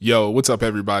Yo, what's up,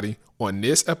 everybody? On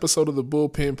this episode of the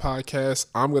Bullpen Podcast,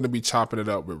 I'm going to be chopping it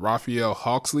up with Raphael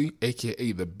Hawksley,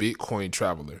 aka the Bitcoin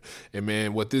Traveler. And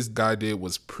man, what this guy did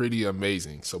was pretty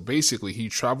amazing. So basically, he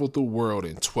traveled the world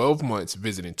in 12 months,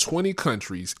 visiting 20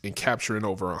 countries and capturing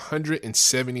over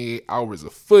 178 hours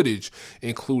of footage,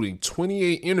 including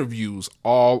 28 interviews,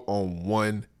 all on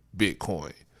one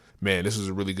Bitcoin. Man, this was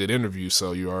a really good interview,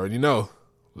 so you already know.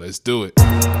 Let's do it.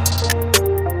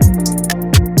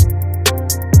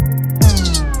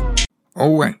 Oh,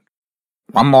 wait.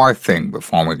 One more thing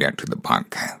before we get to the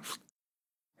podcast.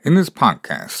 In this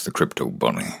podcast, The Crypto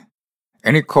Bully,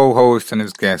 any co-host and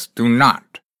his guests do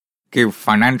not give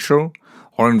financial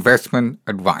or investment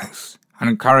advice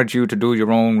and encourage you to do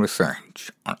your own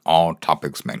research on all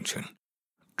topics mentioned.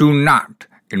 Do not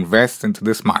invest into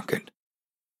this market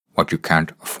what you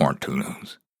can't afford to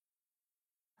lose.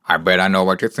 I bet I know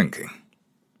what you're thinking.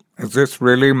 Is this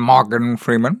really Morgan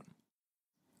Freeman?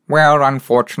 Well,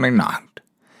 unfortunately not.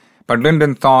 But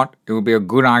Lyndon thought it would be a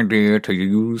good idea to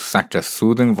use such a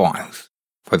soothing voice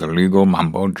for the legal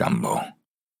mumbo-jumbo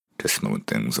to smooth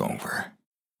things over.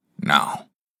 Now,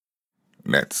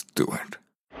 let's do it.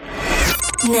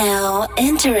 Now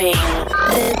entering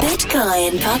the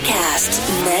Bitcoin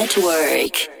Podcast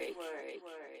Network.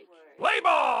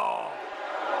 Label!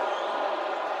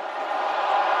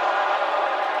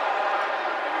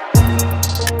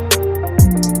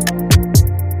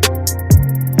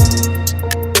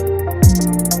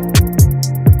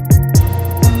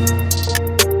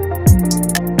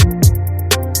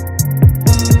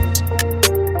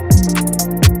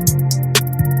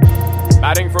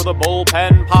 For the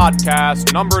Bullpen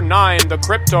Podcast, number 9, The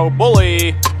Crypto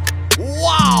Bully.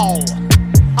 Wow!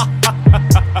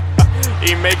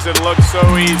 He makes it look so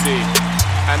easy.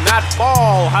 And that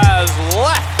ball has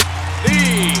left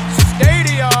the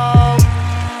stadium.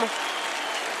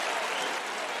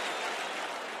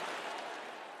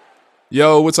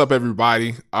 Yo, what's up,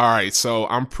 everybody? All right, so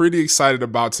I'm pretty excited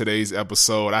about today's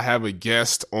episode. I have a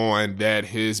guest on that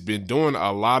has been doing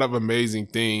a lot of amazing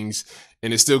things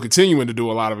and is still continuing to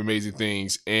do a lot of amazing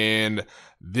things. And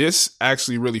this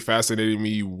actually really fascinated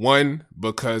me, one,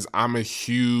 because I'm a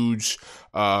huge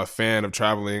fan of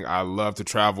traveling. I love to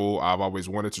travel. I've always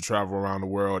wanted to travel around the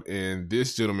world. And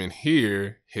this gentleman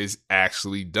here has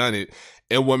actually done it.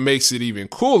 And what makes it even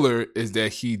cooler is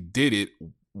that he did it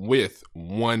with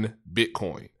one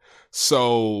Bitcoin.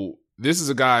 So this is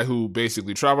a guy who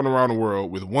basically traveled around the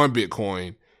world with one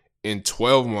Bitcoin in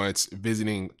 12 months,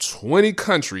 visiting 20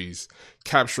 countries,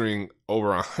 capturing over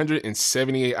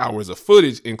 178 hours of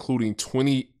footage, including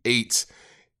 28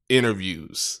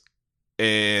 interviews.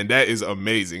 And that is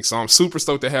amazing. So I'm super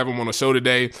stoked to have him on the show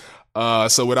today.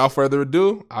 So without further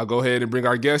ado, I'll go ahead and bring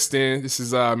our guest in. This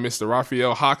is Mr.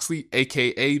 Raphael Hawksley,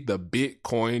 aka the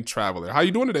Bitcoin Traveler. How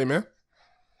you doing today, man?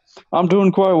 I'm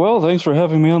doing quite well. Thanks for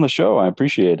having me on the show. I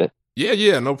appreciate it.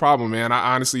 Yeah, no problem, man.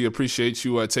 I honestly appreciate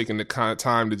you taking the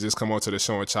time to just come onto the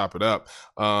show and chop it up.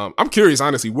 I'm curious,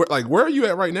 honestly, where are you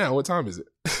at right now? What time is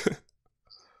it?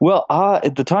 Well,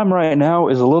 at the time right now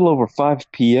is a little over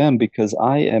 5 p.m. because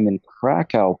I am in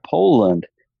Krakow, Poland,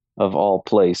 of all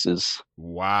places.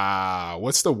 Wow.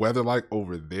 What's the weather like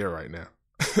over there right now?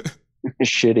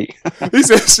 Shitty. He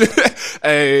said shit.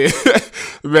 Hey,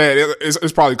 man,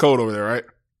 it's probably cold over there, right?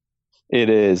 It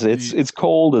is. It's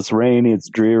cold, it's rainy, it's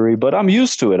dreary, but I'm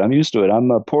used to it. I'm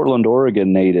a Portland,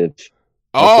 Oregon native.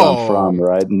 That's where I'm from,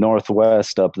 right?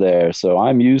 Northwest up there. So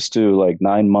I'm used to like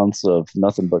 9 months of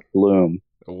nothing but gloom.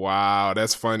 Wow,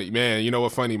 that's funny. Man, you know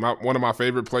what funny? One of my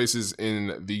favorite places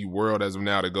in the world as of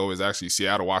now to go is actually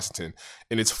Seattle, Washington.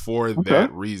 And it's for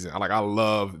that reason. I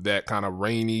love that kind of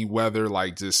rainy weather.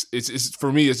 Like just it's for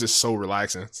me, it's just so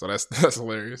relaxing. So that's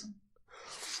hilarious.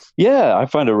 Yeah, I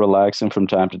find it relaxing from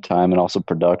time to time and also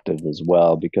productive as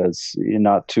well because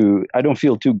I don't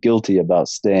feel too guilty about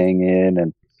staying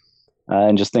in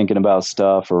and just thinking about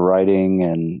stuff or writing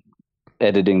and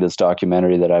editing this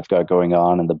documentary that I've got going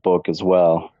on and the book as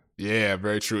well. Yeah,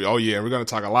 very true. Oh yeah, we're going to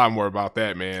talk a lot more about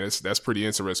that, man. That's pretty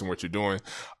interesting what you're doing.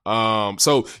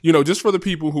 So, just for the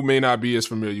people who may not be as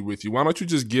familiar with you, why don't you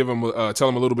just tell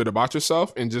them a little bit about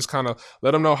yourself and just kind of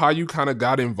let them know how you kind of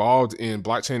got involved in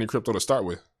blockchain and crypto to start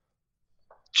with.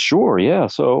 Sure, yeah.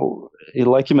 So,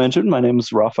 like you mentioned, my name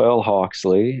is Raphael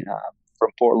Hawksley. I'm from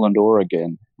Portland,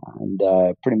 Oregon, and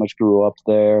I pretty much grew up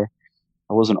there.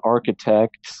 I was an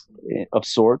architect of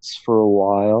sorts for a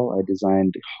while. I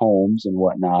designed homes and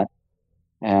whatnot.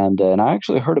 And I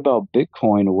actually heard about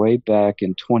Bitcoin way back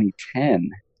in 2010.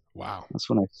 Wow. That's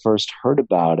when I first heard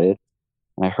about it.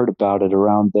 And I heard about it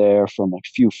around there from a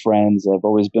few friends. I've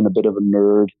always been a bit of a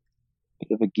nerd,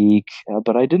 bit of a geek,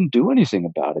 but I didn't do anything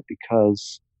about it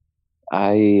because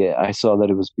I saw that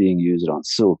it was being used on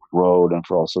Silk Road and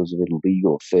for all sorts of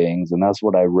illegal things, and that's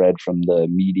what I read from the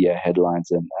media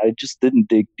headlines, and I just didn't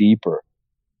dig deeper.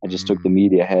 I just took the Mm.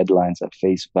 media headlines at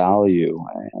face value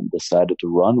and decided to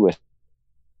run with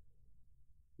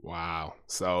Wow.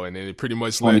 So, and then it pretty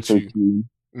much led you. 2013.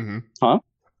 Hmm. Huh?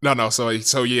 No. So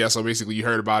yeah. So basically, you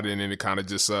heard about it, and then it kind of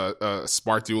just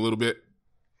sparked you a little bit.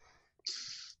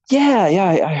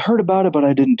 Yeah, I heard about it, but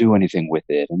I didn't do anything with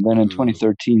it. And then in Ooh.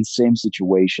 2013, same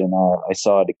situation. I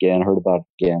saw it again, heard about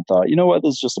it again, thought, you know what,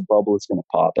 this is just a bubble. It's going to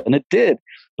pop. And it did,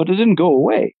 but it didn't go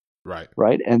away. Right.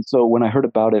 Right. And so when I heard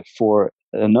about it for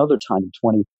another time in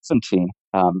 2017,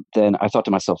 then I thought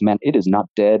to myself, man, it is not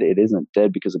dead. It isn't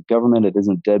dead because of government. It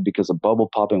isn't dead because of bubble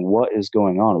popping. What is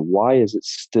going on? Why is it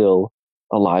still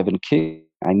alive and kicking?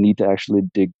 I need to actually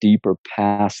dig deeper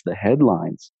past the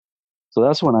headlines. So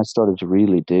that's when I started to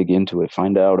really dig into it,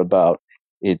 find out about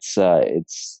it's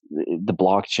the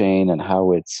blockchain and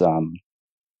how it's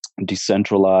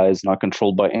decentralized, not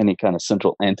controlled by any kind of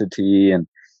central entity, and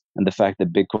the fact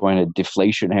that Bitcoin is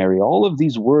deflationary. All of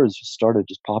these words just started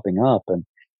just popping up, and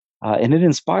it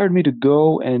inspired me to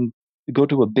go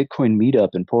to a Bitcoin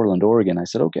meetup in Portland, Oregon. I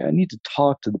said, okay, I need to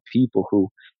talk to the people who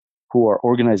are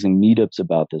organizing meetups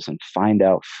about this and find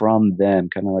out from them,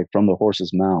 kind of like from the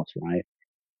horse's mouth, right?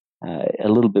 A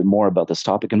little bit more about this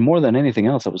topic. And more than anything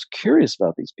else, I was curious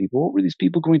about these people. What were these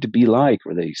people going to be like?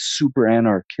 Were they super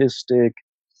anarchistic?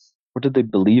 What did they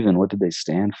believe in? What did they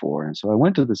stand for? And so I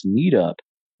went to this meetup.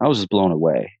 I was just blown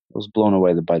away. I was blown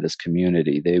away by this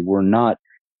community. They were not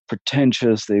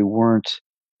pretentious. They weren't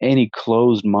any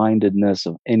closed mindedness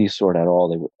of any sort at all.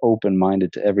 They were open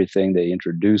minded to everything. They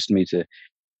introduced me to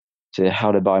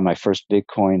how to buy my first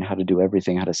Bitcoin, how to do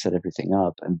everything, how to set everything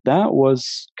up. And that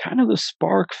was kind of the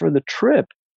spark for the trip,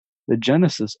 the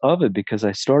genesis of it, because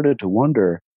I started to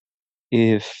wonder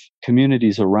if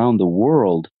communities around the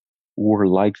world were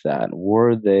like that.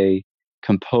 Were they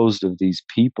composed of these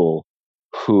people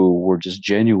who were just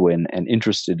genuine and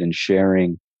interested in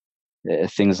sharing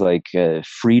things like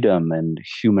freedom and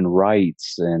human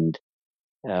rights and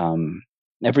um,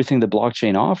 everything the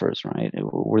blockchain offers, right?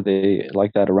 Were they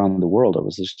like that around the world, or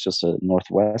was this just a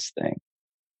Northwest thing?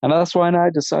 And that's why I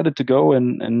decided to go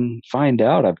and find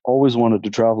out. I've always wanted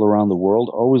to travel around the world,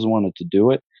 always wanted to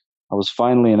do it. I was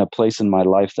finally in a place in my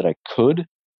life that I could,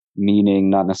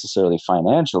 meaning not necessarily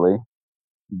financially,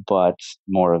 but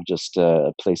more of just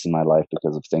a place in my life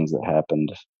because of things that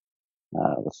happened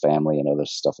with family and other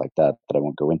stuff like that I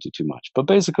won't go into too much. But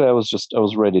basically, I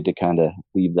was ready to kind of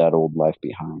leave that old life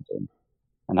behind,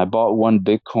 and I bought one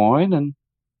Bitcoin and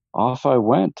off I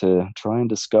went to try and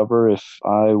discover if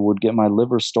I would get my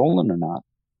liver stolen or not.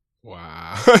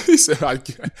 Wow. He said,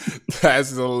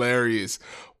 that's hilarious.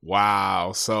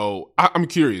 Wow. So I'm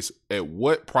curious, at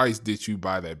what price did you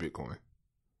buy that Bitcoin?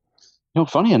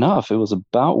 Funny enough, it was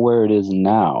about where it is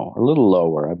now, a little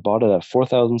lower. I bought it at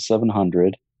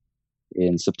 4,700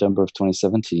 in September of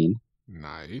 2017.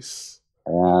 Nice.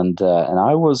 And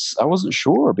I wasn't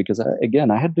sure because I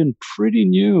had been pretty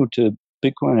new to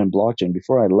Bitcoin and blockchain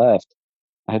before I left.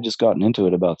 I had just gotten into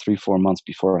it about 3-4 months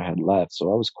before I had left,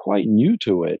 so I was quite new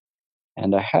to it,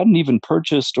 and I hadn't even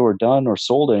purchased or done or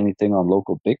sold anything on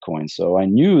local Bitcoin. So I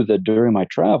knew that during my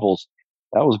travels,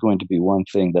 that was going to be one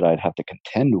thing that I'd have to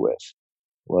contend with.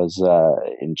 Was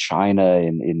in China,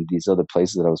 in these other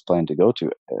places that I was planning to go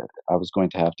to, I was going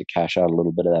to have to cash out a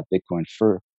little bit of that Bitcoin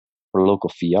for local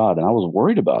fiat, and I was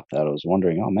worried about that. I was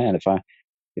wondering, oh man,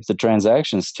 if the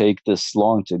transactions take this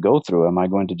long to go through, am I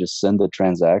going to just send the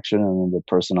transaction and then the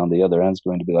person on the other end is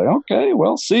going to be like, okay,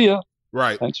 well, see ya.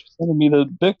 Right. Thanks for sending me the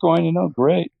Bitcoin,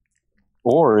 great.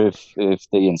 Or if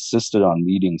they insisted on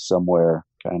meeting somewhere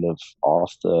kind of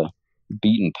off the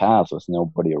beaten path with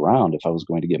nobody around, if I was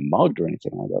going to get mugged or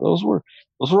anything like that. Those were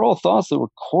all thoughts that were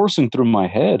coursing through my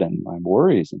head and my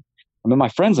worries. And I mean, my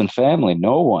friends and family,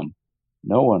 no one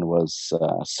was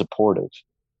supportive.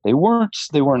 They weren't,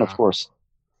 Wow. of course,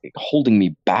 holding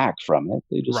me back from it.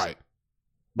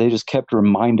 They just kept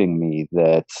reminding me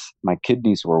that my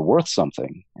kidneys were worth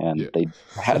something and they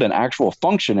had an actual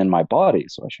function in my body,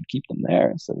 so I should keep them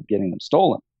there instead of getting them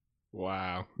stolen.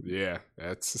 Wow. Yeah.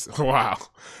 Wow.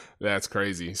 That's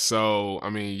crazy. So, I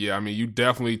mean, you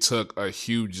definitely took a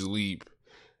huge leap.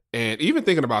 And even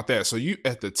thinking about that, so you,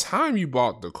 at the time you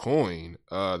bought the coin,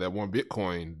 that one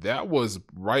Bitcoin, that was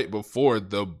right before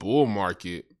the bull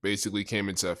market basically came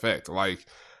into effect. Like,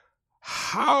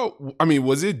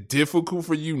 was it difficult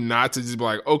for you not to just be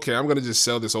like, okay, I'm going to just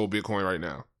sell this old Bitcoin right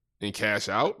now and cash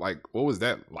out? Like, what was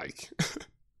that like?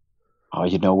 Oh,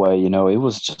 you know what? It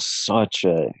was just such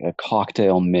a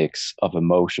cocktail mix of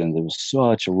emotions. It was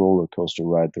such a roller coaster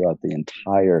ride throughout the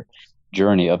entire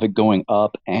journey of it going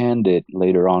up and it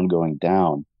later on going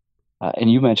down.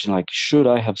 And you mentioned, like, should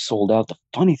I have sold out? The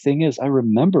funny thing is, I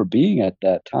remember being at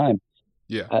that time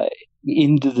Yeah.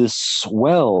 into this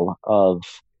swell of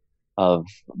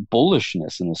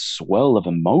bullishness and a swell of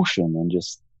emotion, and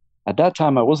just at that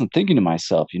time I wasn't thinking to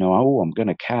myself, oh, I'm going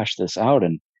to cash this out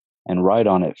and ride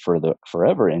on it for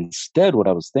forever. Instead, what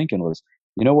I was thinking was,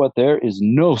 you know what, there is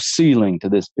no ceiling to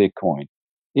this Bitcoin.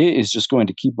 It is just going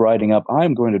to keep riding up.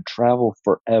 I'm going to travel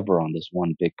forever on this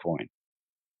one Bitcoin.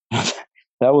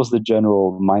 That was the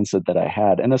general mindset that I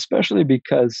had, and especially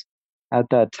because at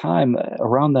that time,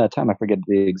 around that time, I forget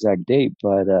the exact date,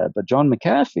 but John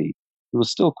McAfee, who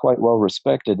was still quite well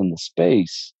respected in the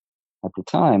space at the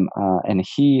time, and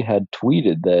he had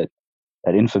tweeted that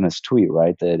infamous tweet,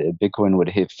 right, that Bitcoin would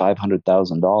hit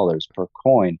 $500,000 per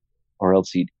coin, or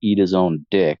else he'd eat his own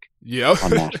dick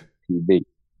on national TV.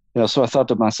 So I thought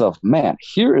to myself, man,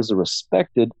 here is a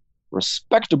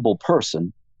respectable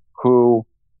person who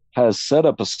has set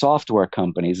up a software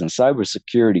companies and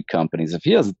cybersecurity companies. If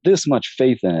he has this much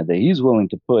faith in it that he's willing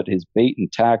to put his bait and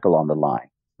tackle on the line,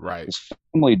 right, his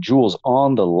family jewels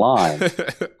on the line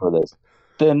for this,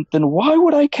 then why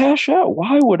would I cash out?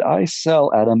 Why would I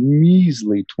sell at a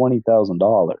measly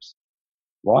 $20,000?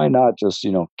 Why not just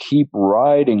keep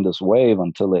riding this wave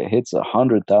until it hits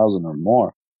 100,000 or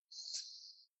more?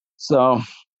 So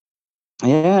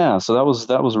yeah, so that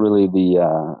was really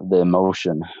the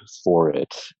emotion for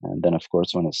it. And then, of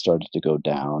course, when it started to go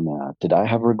down, did I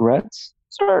have regrets?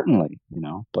 Certainly,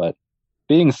 but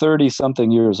being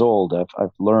 30-something years old,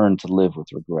 I've learned to live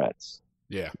with regrets.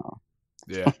 Yeah.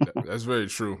 Yeah, that's very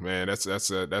true, man.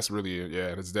 That's really,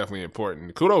 that's definitely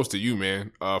important. Kudos to you,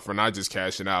 man, for not just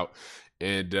cashing out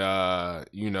and,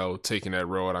 taking that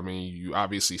road. I mean, you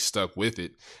obviously stuck with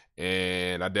it.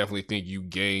 And I definitely think you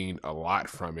gained a lot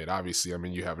from it. Obviously, I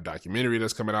mean, you have a documentary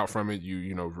that's coming out from it.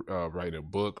 Written a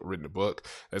book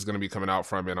that's going to be coming out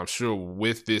from it. I'm sure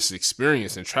with this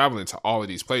experience and traveling to all of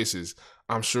these places,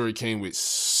 I'm sure it came with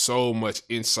so much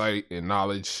insight and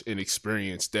knowledge and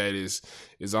experience that is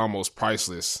almost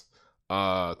priceless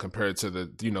compared to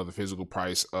the physical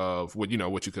price of what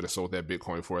you could have sold that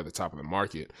Bitcoin for at the top of the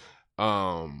market.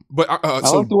 I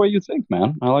like the way you think,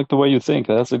 man. I like the way you think.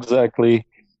 That's exactly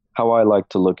how I like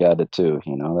to look at it too.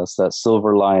 That's that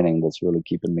silver lining that's really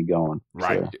keeping me going.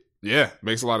 Right. So. Yeah.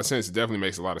 Makes a lot of sense. It definitely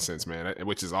makes a lot of sense, man,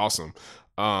 which is awesome.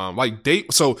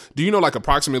 So do you know, like,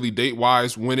 approximately date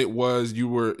wise when it was you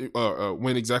were,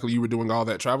 when exactly you were doing all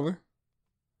that traveling?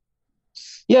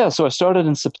 Yeah. So I started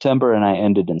in September and I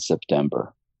ended in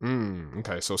September.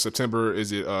 Okay. So September,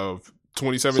 is it of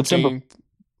 2017?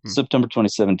 September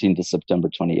 2017 to September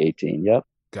 2018. Yep.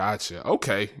 Gotcha.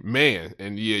 Okay, man.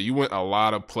 And yeah, you went a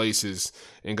lot of places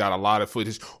and got a lot of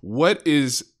footage.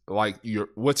 What's your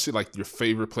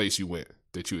favorite place you went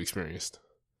that you experienced?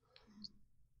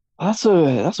 That's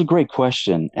a great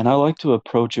question. And I like to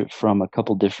approach it from a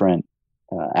couple different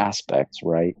aspects,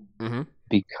 right? Mm-hmm.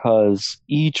 Because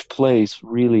each place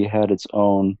really had its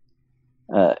own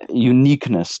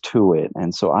uniqueness to it.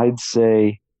 And so I'd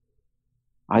say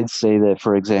that,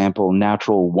 for example,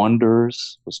 Natural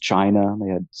Wonders was China.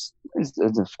 They had,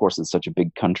 of course, it's such a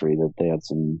big country that they had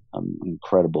some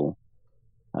incredible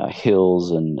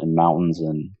hills and mountains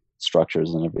and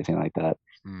structures and everything like that.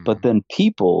 Mm. But then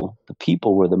the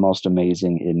people were the most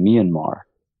amazing in Myanmar,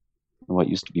 what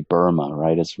used to be Burma,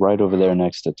 right? It's right over there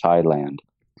next to Thailand.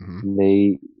 Mm-hmm.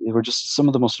 They were just some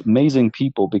of the most amazing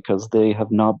people because they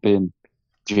have not been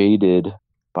jaded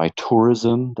by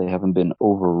tourism. They haven't been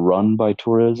overrun by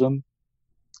tourism.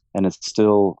 And it's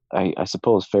still, I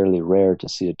suppose, fairly rare to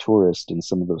see a tourist in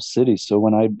some of those cities. So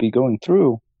when I'd be going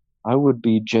through, I would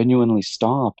be genuinely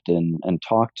stopped and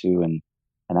talked to and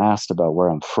asked about where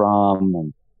I'm from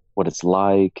and what it's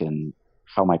like and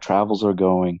how my travels are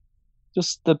going.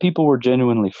 Just the people were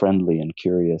genuinely friendly and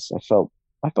curious. I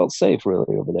felt safe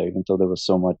really over there, even though there was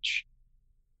so much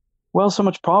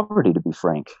poverty, to be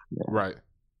frank. Yeah. Right.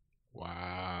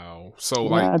 Wow.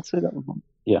 So I'd say that was one.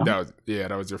 Yeah.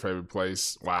 That was your favorite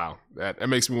place. Wow. That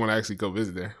makes me want to actually go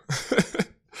visit there.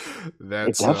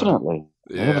 That's definitely.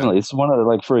 Definitely. It's one of the,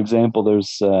 like, for example,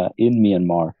 there's in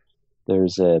Myanmar,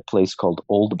 there's a place called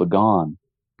Old Bagan.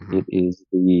 Mm-hmm. It is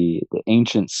the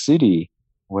ancient city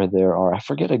where there are, I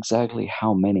forget exactly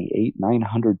how many,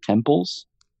 800-900 temples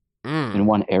in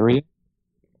one area.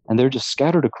 And they're just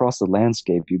scattered across the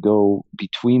landscape. You go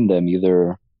between them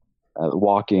either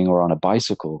walking or on a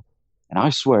bicycle. And I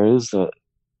swear it is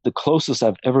the closest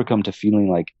I've ever come to feeling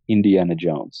like Indiana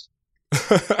Jones.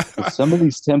 Some of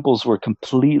these temples were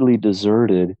completely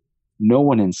deserted, no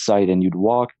one in sight, and you'd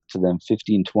walk to them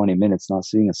 15-20 minutes not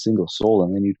seeing a single soul,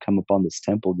 and then you'd come upon this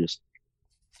temple just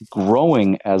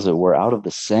growing, as it were, out of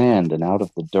the sand and out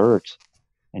of the dirt.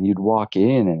 And you'd walk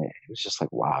in, and it was just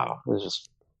like, wow, it was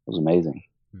amazing.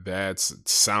 That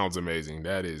sounds amazing.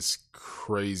 That is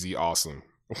crazy awesome.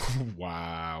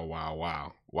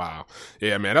 Wow.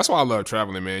 Yeah, man, that's why I love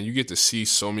traveling, man. You get to see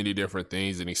so many different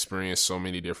things and experience so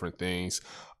many different things.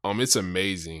 It's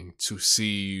amazing to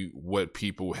see what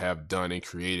people have done and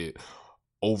created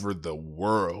over the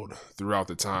world throughout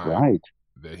the time. Right.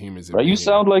 That humans have Right. You been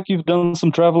sound here. like you've done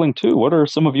some traveling too. What are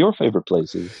some of your favorite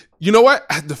places? You know what?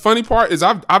 The funny part is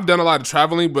I've done a lot of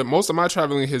traveling, but most of my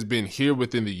traveling has been here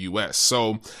within the US.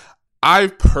 So I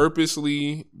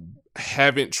purposely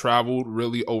haven't traveled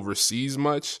really overseas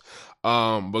much.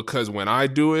 Because when I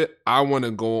do it, I want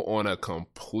to go on a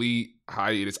complete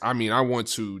hiatus. I mean, I want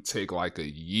to take like a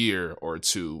year or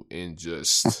two and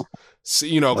just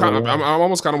see, kind of, I'm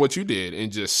almost kind of what you did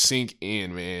and just sink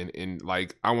in, man. And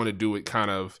like, I want to do it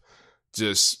kind of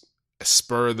just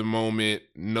spur of the moment,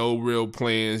 no real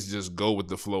plans, just go with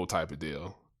the flow type of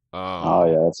deal.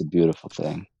 Oh yeah, that's a beautiful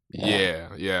thing.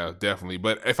 Yeah, definitely.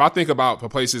 But if I think about the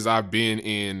places I've been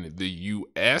in the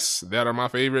U.S. that are my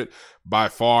favorite, by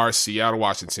far, Seattle,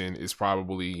 Washington is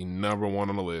probably number one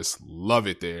on the list. Love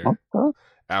it there.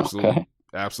 Okay.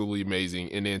 Absolutely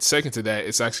amazing. And then second to that,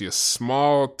 it's actually a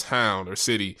small town or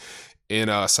city in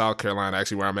South Carolina,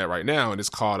 actually where I'm at right now, and it's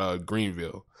called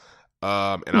Greenville.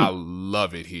 And I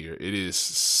love it here. It is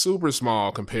super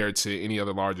small compared to any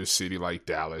other larger city like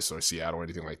Dallas or Seattle or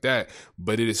anything like that,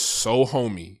 but it is so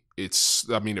homey.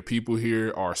 The people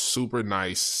here are super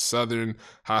nice, Southern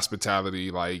hospitality.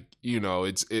 Like,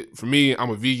 for me, I'm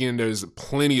a vegan. There's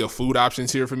plenty of food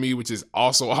options here for me, which is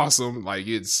also awesome. Like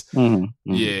it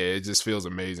just feels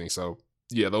amazing. So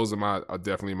yeah, those are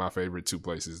definitely my favorite two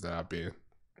places that I've been.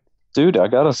 Dude, I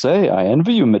gotta say, I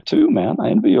envy you too, man.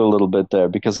 I envy you a little bit there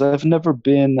because I've never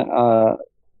been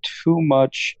too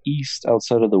much east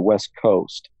outside of the West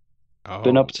Coast.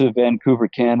 Been up to Vancouver,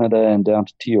 Canada, and down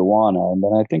to Tijuana, and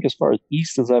then I think as far as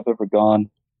east as I've ever gone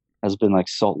has been like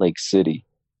Salt Lake City.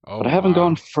 But I haven't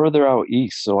gone further out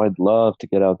east, so I'd love to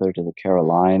get out there to the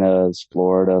Carolinas,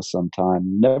 Florida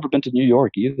sometime. Never been to New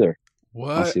York either.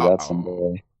 What? I'll see that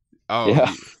someday. Oh,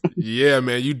 yeah. Yeah,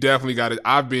 man, you definitely got it.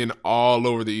 I've been all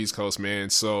over the East Coast, man.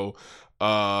 So,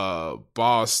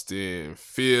 Boston,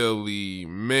 Philly,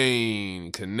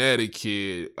 Maine,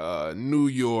 Connecticut, New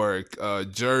York,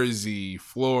 Jersey,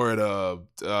 Florida,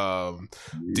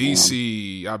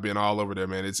 DC. I've been all over there,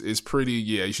 man. It's pretty.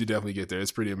 Yeah, you should definitely get there.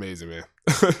 It's pretty amazing, man.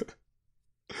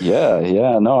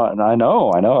 Yeah. No, I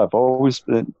know. I've always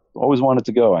wanted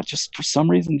to go. I just for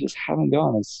some reason just haven't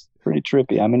gone. It's pretty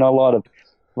trippy. I mean, a lot of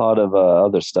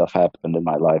other stuff happened in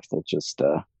my life that just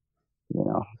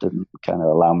didn't kind of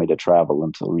allow me to travel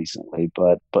until recently.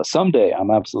 But someday I'm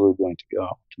absolutely going to go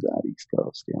to that East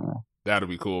Coast. Yeah, that'll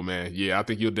be cool, man. Yeah, I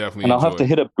think you'll definitely. And I'll have to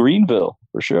hit up Greenville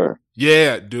for sure.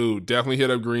 Yeah, dude, definitely hit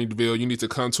up Greenville. You need to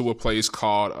come to a place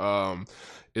called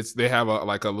they have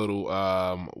a little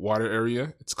water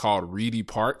area. It's called Reedy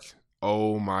Park.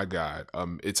 Oh my God,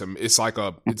 it's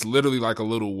literally like a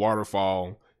little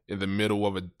waterfall in the middle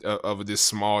of this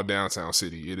small downtown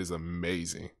city. It is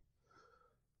amazing.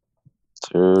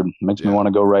 Dude, makes me want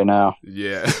to go right now.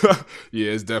 Yeah.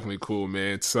 Yeah, it's definitely cool,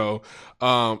 man. So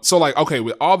like, okay,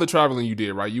 with all the traveling you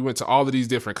did, right? You went to all of these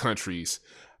different countries.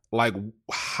 Like,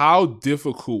 how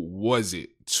difficult was it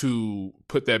to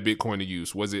put that Bitcoin to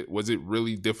use? Was it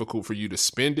really difficult for you to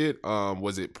spend it?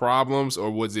 Was it problems, or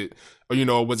was it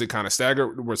kind of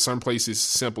staggered? Were some places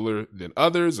simpler than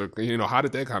others, or how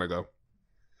did that kind of go?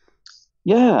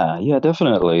 Yeah,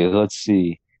 definitely. Let's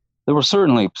see. There were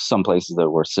certainly some places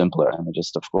that were simpler. I mean,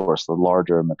 just, of course, the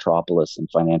larger metropolis and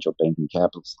financial banking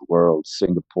capitals of the world,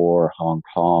 Singapore, Hong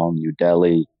Kong, New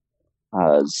Delhi,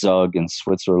 Zug in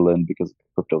Switzerland, because of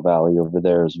Crypto Valley over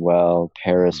there as well.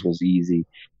 Paris was easy.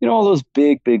 All those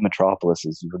big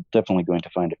metropolises, you're definitely going to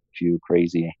find a few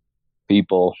crazy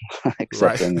people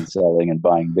accepting and selling and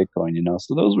buying Bitcoin,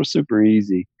 So those were super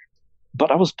easy. But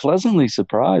I was pleasantly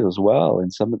surprised as well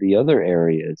in some of the other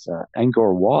areas.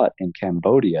 Angkor Wat in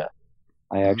Cambodia,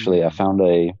 I found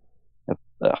a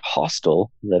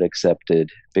hostel that accepted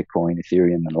Bitcoin,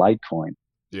 Ethereum, and Litecoin.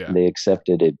 Yeah. And they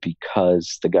accepted it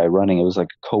because the guy running it was like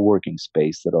a co-working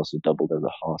space that also doubled as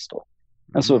a hostel.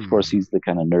 And so, of course, he's the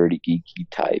kind of nerdy, geeky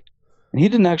type. And he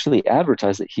didn't actually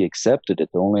advertise that he accepted it.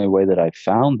 The only way that I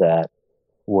found that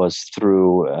was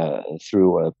through a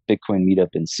Bitcoin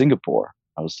meetup in Singapore.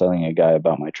 I was telling a guy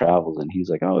about my travels, and he's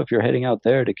like, "Oh, if you're heading out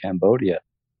there to Cambodia,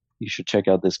 you should check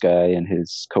out this guy in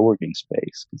his co-working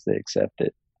space because they accept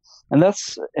it." And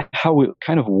that's how it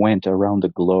kind of went around the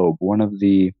globe. One of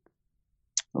the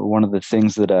one of the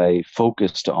things that I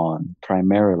focused on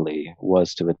primarily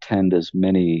was to attend as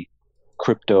many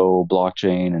crypto,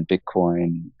 blockchain, and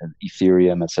Bitcoin, and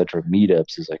Ethereum, etc.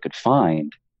 meetups as I could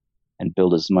find, and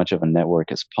build as much of a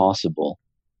network as possible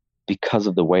because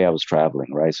of the way I was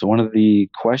traveling, right? So one of the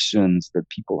questions that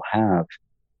people have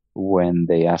when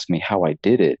they ask me how I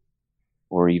did it,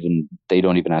 or even they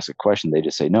don't even ask a question, they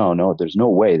just say, no, there's no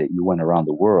way that you went around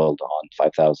the world on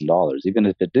 $5,000, even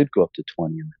if it did go up to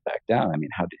 20 and then back down. I mean,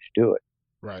 how did you do it?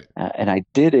 Right. And I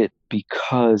did it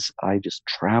because I just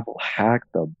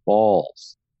hacked the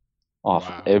balls off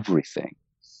of everything.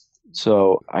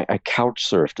 So I couch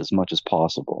surfed as much as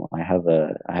possible. I have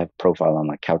a profile on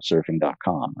like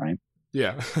couchsurfing.com, right?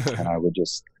 Yeah. And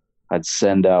I'd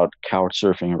send out couch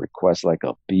surfing requests like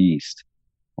a beast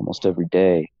almost every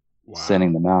day,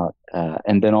 sending them out.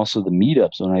 And then also the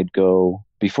meetups, when I'd go,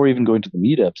 before even going to the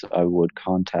meetups, I would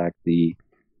contact the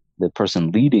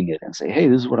person leading it and say, hey,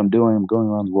 this is what I'm doing. I'm going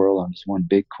around the world on just one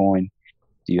Bitcoin.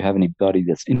 Do you have anybody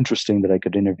that's interesting that I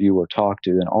could interview or talk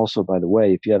to? And also, by the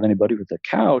way, if you have anybody with a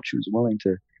couch who's willing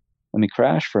to let me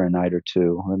crash for a night or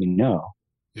two, let me know.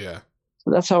 Yeah.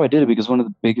 So that's how I did it, because one of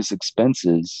the biggest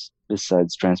expenses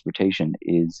besides transportation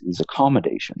is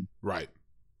accommodation. Right.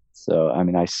 So, I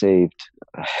mean, I saved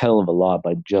a hell of a lot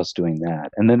by just doing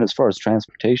that. And then as far as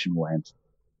transportation went,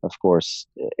 of course,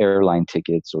 airline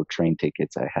tickets or train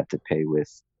tickets I had to pay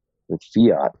with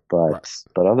fiat,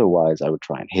 but otherwise I would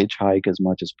try and hitchhike as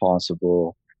much as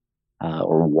possible,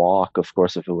 or walk, of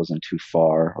course, if it wasn't too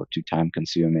far or too time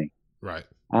consuming, right?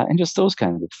 And just those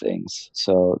kinds of things.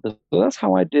 So that's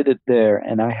how I did it there,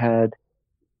 and I had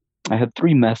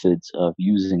 3 methods of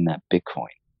using that Bitcoin,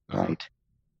 right?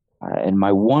 And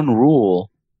my one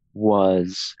rule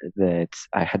was that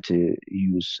I had to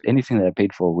use anything that I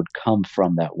paid for would come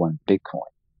from that one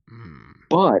Bitcoin.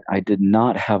 But I did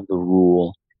not have the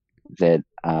rule that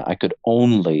I could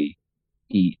only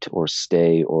eat or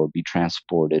stay or be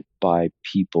transported by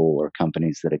people or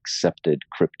companies that accepted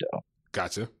crypto.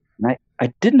 Gotcha. And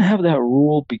I didn't have that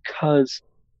rule because,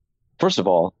 first of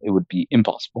all, it would be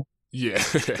impossible. Yeah.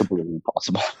 Completely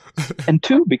impossible. And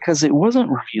 2, because it wasn't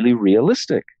really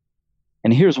realistic.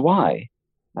 And here's why.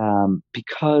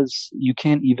 Because you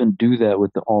can't even do that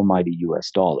with the almighty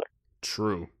US dollar.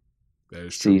 True. That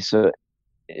is true. See, so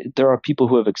there are people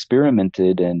who have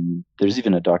experimented, and there's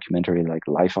even a documentary like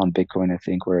Life on Bitcoin, I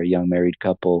think, where a young married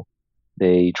couple,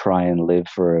 they try and live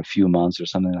for a few months or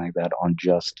something like that on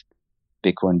just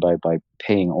Bitcoin by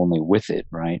paying only with it,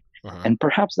 right? And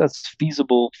perhaps that's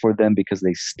feasible for them because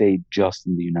they stayed just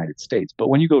in the United States. But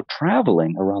when you go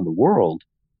traveling around the world,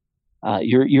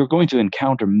 you're going to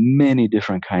encounter many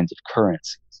different kinds of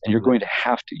currencies, and you're going to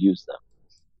have to use them.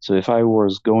 So if I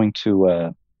was going to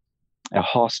a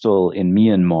hostel in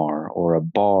Myanmar or a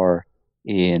bar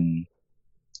in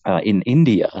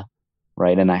India,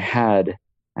 right, and I had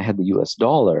the US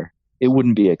dollar, it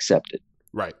wouldn't be accepted.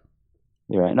 Right.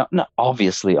 Right. Not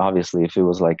obviously, if it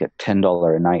was like a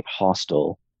 $10 a night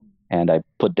hostel and I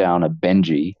put down a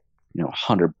Benji,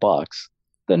 $100,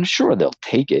 then sure, they'll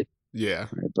take it. Yeah.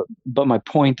 Right? But my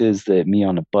point is that me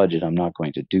on a budget, I'm not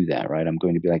going to do that, right? I'm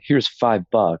going to be like, here's $5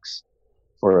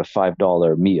 for a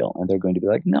 $5 meal. And they're going to be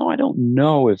like, no, I don't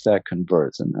know if that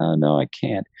converts. And no, I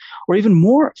can't. Or even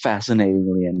more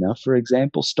fascinatingly enough, for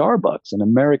example, Starbucks, an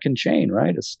American chain,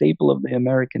 right? A staple of the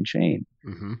American chain.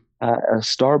 Mm-hmm. A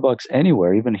Starbucks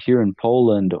anywhere, even here in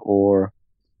Poland or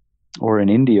in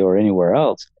India or anywhere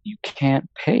else, you can't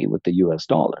pay with the US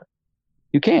dollar.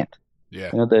 You can't.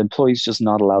 Yeah. The employee's just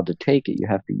not allowed to take it. You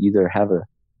have to either have a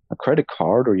credit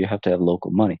card or you have to have local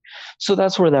money. So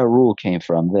that's where that rule came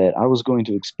from, that I was going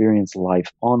to experience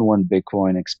life on one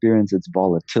Bitcoin, experience its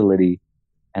volatility,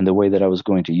 and the way that I was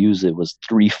going to use it was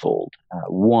threefold.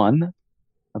 One,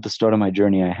 at the start of my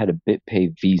journey, I had a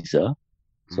BitPay Visa.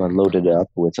 So I loaded up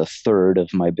with a third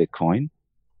of my Bitcoin,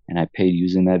 and I paid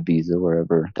using that Visa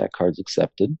wherever that card's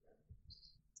accepted.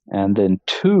 And then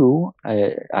 2,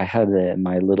 I had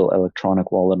my little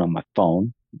electronic wallet on my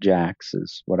phone. Jax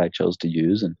is what I chose to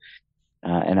use,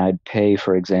 and I'd pay,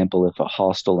 for example, if a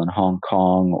hostel in Hong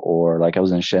Kong, or like I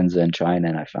was in Shenzhen, China,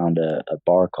 and I found a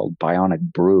bar called Bionic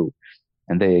Brew,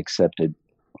 and they accepted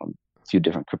a few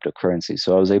different cryptocurrencies.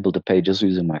 So I was able to pay just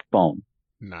using my phone.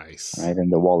 Nice. Right,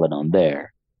 and the wallet on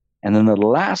there. And then the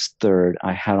last third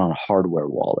I had on a hardware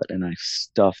wallet, and I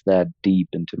stuffed that deep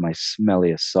into my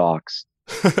smelliest socks.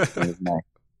 With my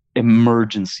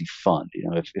emergency fund.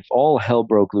 If all hell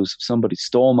broke loose, if somebody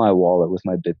stole my wallet with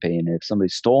my BitPay in it, if somebody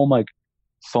stole my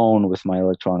phone with my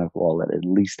electronic wallet, at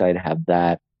least I'd have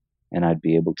that, and I'd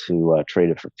be able to trade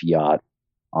it for fiat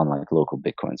on like local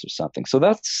Bitcoins or something. So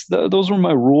those were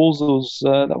my rules.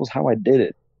 That was how I did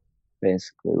it,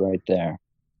 basically, right there.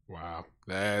 Wow.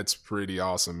 That's pretty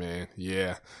awesome, man.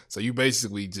 Yeah. So you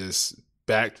basically just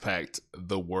backpacked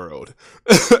the world,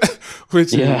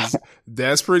 which is,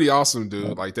 that's pretty awesome,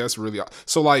 dude. Like, that's really,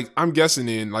 so like, I'm guessing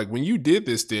then, like, when you did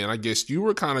this, then I guess you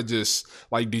were kind of just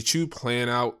like, did you plan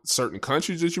out certain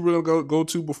countries that you were going to go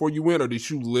to before you went? Or did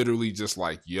you literally just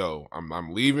like, yo,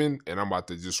 I'm leaving and I'm about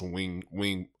to just wing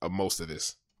most of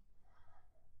this?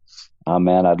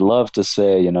 Man, I'd love to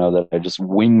say, that I just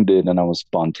winged it and I was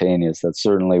spontaneous. That's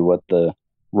certainly what the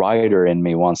writer in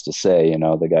me wants to say,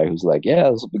 the guy who's like,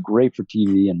 yeah, this will be great for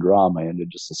TV and drama. And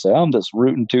just to say, I'm this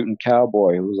rootin' tootin'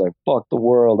 cowboy who's like, fuck the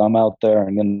world. I'm out there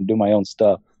and going to do my own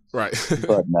stuff. Right.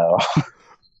 But no,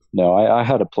 no, I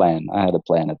had a plan. I had a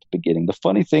plan at the beginning. The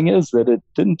funny thing is that it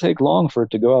didn't take long for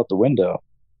it to go out the window.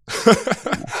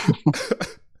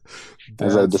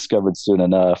 As I discovered soon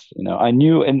enough, I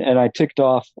knew, and I ticked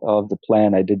off of the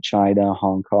plan. I did China,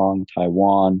 Hong Kong,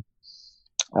 Taiwan,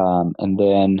 and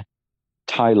then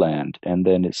Thailand. And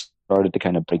then it started to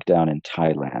kind of break down in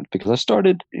Thailand because I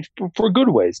started for good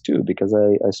ways too, because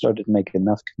I started to make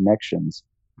enough connections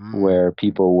where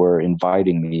people were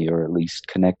inviting me or at least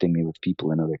connecting me with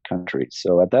people in other countries.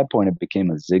 So at that point, it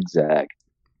became a zigzag.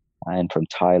 And from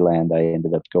Thailand, I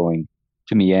ended up going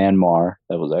to Myanmar.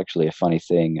 That was actually a funny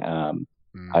thing.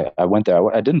 I went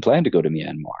there. I didn't plan to go to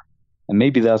Myanmar. And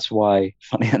maybe that's why,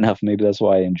 funny enough,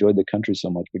 I enjoyed the country so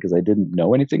much because I didn't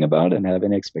know anything about it and have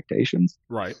any expectations.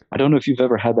 Right. I don't know if you've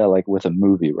ever had that like with a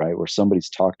movie, right? Where somebody's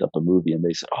talked up a movie and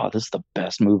they said, oh, this is the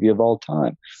best movie of all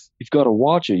time. You've got to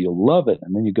watch it. You'll love it.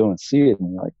 And then you go and see it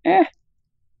and you're like, eh.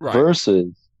 Right.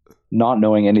 Versus not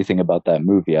knowing anything about that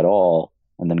movie at all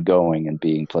and then going and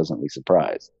being pleasantly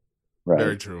surprised. Right.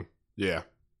 Very true. Yeah.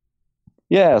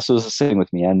 Yeah, so it was the same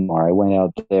with Myanmar. I went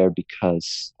out there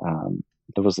because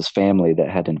there was this family that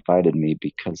had invited me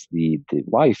because the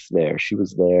wife there, she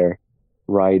was there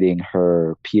writing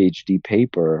her PhD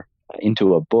paper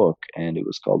into a book, and it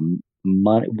was called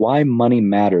Why Money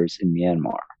Matters in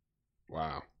Myanmar.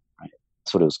 Wow. Right.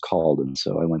 That's what it was called. And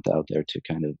so I went out there to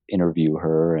kind of interview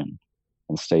her and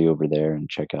stay over there and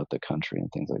check out the country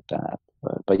and things like that.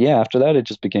 But yeah, after that, it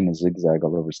just became a zigzag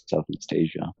all over Southeast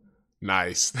Asia.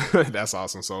 Nice. That's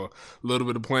awesome. So a little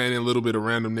bit of planning, a little bit of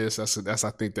randomness.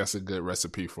 I think that's a good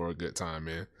recipe for a good time,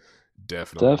 man.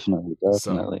 Definitely.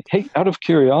 So, hey, out of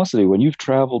curiosity, when you've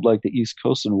traveled like the East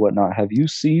Coast and whatnot, have you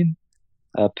seen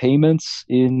payments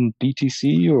in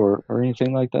BTC or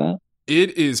anything like that?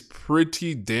 It is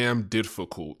pretty damn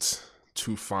difficult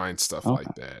to find stuff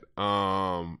like that.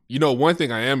 One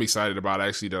thing I am excited about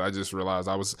actually that I just realized,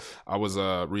 I was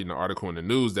reading an article in the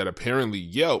news that apparently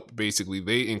Yelp, basically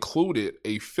they included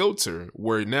a filter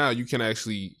where now you can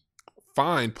actually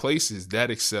find places that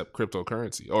accept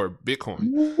cryptocurrency or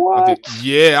Bitcoin. What?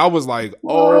 I was like,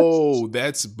 oh,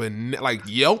 that's like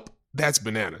Yelp, that's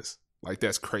bananas. Like,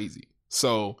 that's crazy.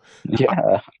 So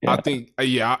I think,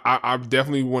 I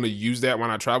definitely want to use that when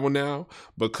I travel now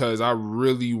because I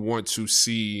really want to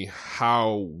see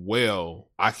how well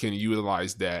I can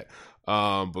utilize that.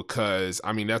 Because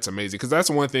I mean, that's amazing. Cause that's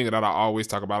one thing that I always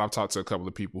talk about. I've talked to a couple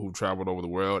of people who've traveled over the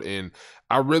world, and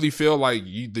I really feel like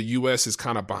the US is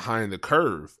kind of behind the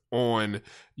curve on,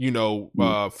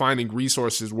 finding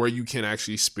resources where you can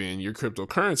actually spend your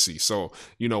cryptocurrency. So,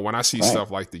 when I see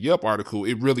stuff like the Yelp article,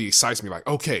 it really excites me. Like,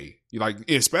 okay,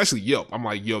 especially Yelp. I'm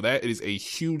like, yo, that is a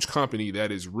huge company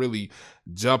that is really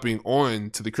jumping on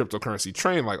to the cryptocurrency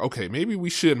train. Like, okay, maybe we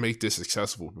should make this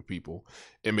accessible for people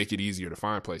and make it easier to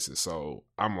find places. So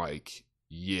I'm like,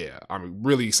 yeah, I'm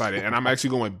really excited. And I'm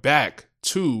actually going back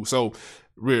so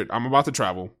weird. I'm about to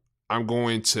travel. I'm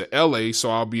going to LA. So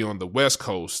I'll be on the West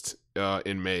Coast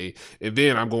in May. And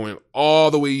then I'm going all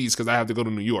the way east because I have to go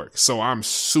to New York. So I'm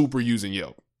super using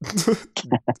Yelp.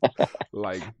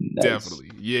 Like, nice.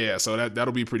 Definitely. Yeah, so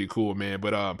that'll be pretty cool, man.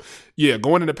 But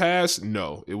going in the past,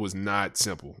 no, it was not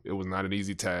simple. It was not an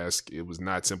easy task. It was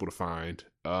not simple to find.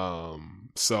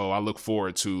 So I look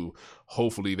forward to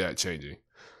hopefully that changing.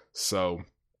 So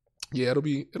yeah, it'll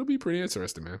be pretty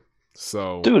interesting, man.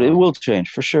 So dude, it will change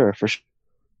for sure.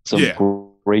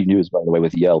 Great news, by the way,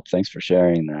 with Yelp. Thanks for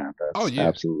sharing that. That's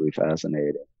absolutely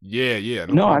fascinating. Yeah.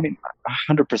 No, I mean,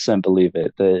 100% believe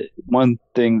it. The one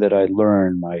thing that I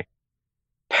learned, my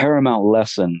paramount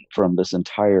lesson from this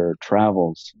entire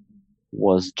travels,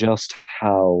 was just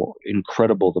how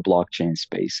incredible the blockchain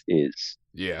space is.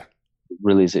 Yeah. It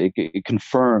really is. It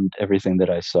confirmed everything that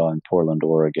I saw in Portland,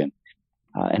 Oregon.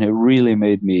 And it really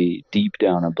made me deep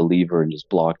down a believer in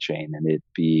just blockchain and it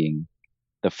being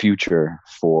the future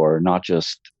for not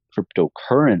just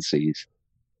cryptocurrencies,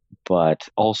 but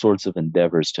all sorts of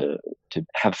endeavors to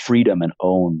have freedom and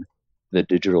own the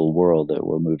digital world that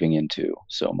we're moving into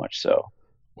so much so.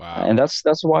 Wow. And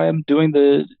that's why I'm doing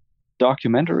the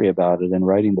documentary about it and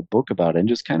writing the book about it, and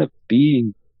just kind of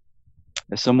being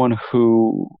someone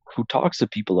who talks to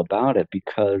people about it,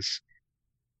 because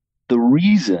the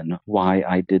reason why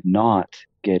I did not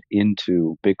get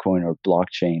into Bitcoin or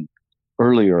blockchain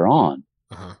earlier on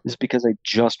is because I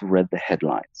just read the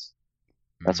headlines.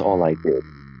 That's all I did.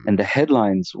 And the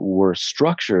headlines were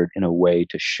structured in a way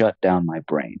to shut down my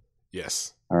brain.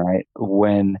 Yes. All right.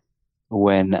 When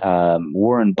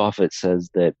Warren Buffett says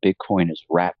that Bitcoin is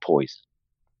rat poison,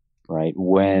 right?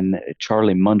 When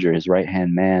Charlie Munger, his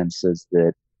right-hand man, says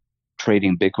that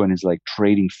trading Bitcoin is like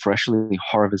trading freshly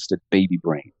harvested baby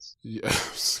brains. Yeah,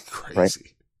 it's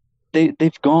crazy. Right?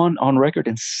 They've gone on record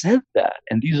and said that.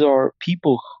 And these are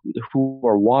people who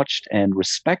are watched and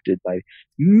respected by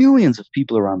millions of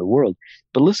people around the world.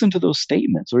 But listen to those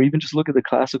statements, or even just look at the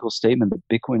classical statement that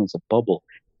Bitcoin is a bubble.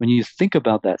 When you think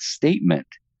about that statement,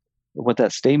 what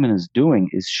that statement is doing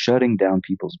is shutting down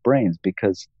people's brains,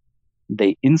 because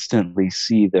they instantly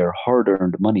see their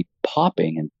hard-earned money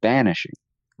popping and vanishing.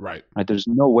 Right. There's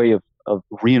no way of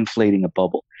reinflating a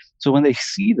bubble. So when they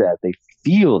see that, they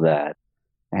feel that,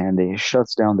 and it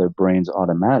shuts down their brains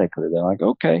automatically. They're like,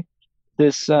 okay,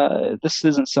 this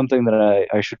isn't something that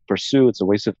I should pursue. It's a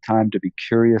waste of time to be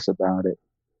curious about it.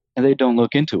 And they don't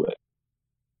look into it.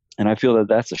 And I feel that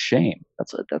that's a shame.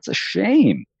 That's a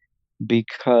shame,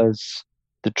 because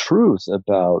the truth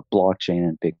about blockchain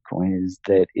and Bitcoin is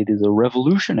that it is a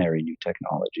revolutionary new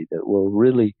technology that will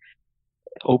really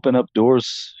open up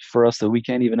doors for us that we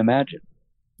can't even imagine.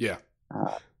 Yeah.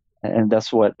 And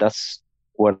that's what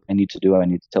I need to do. I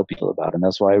need to tell people about it. And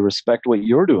that's why I respect what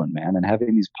you're doing, man, and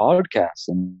having these podcasts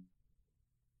and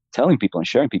telling people and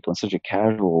sharing people in such a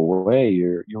casual way.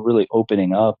 You're really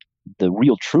opening up the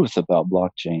real truth about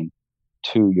blockchain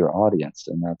to your audience,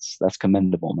 and that's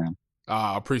commendable, man.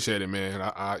 I appreciate it, man.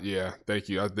 Yeah, thank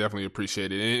you. I definitely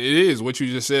appreciate it. And it is what you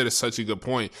just said is such a good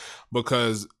point,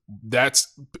 because I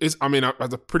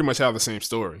pretty much have the same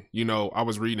story. You know, I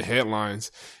was reading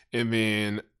headlines, and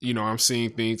then, you know, I'm seeing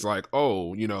things like,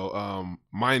 oh, you know,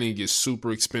 mining is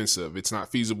super expensive. It's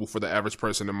not feasible for the average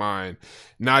person to mine,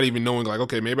 not even knowing like,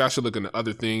 okay, maybe I should look into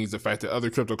other things, the fact that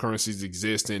other cryptocurrencies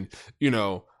exist. And, you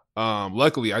know,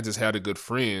 luckily I just had a good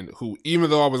friend who, even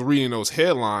though I was reading those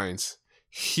headlines,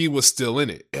 he was still in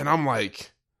it. And I've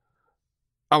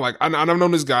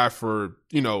known this guy for,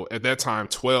 you know, at that time,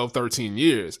 12, 13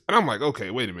 years. And I'm like,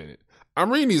 okay, wait a minute. I'm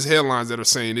reading these headlines that are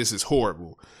saying this is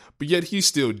horrible, but yet he's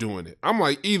still doing it. I'm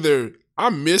like, either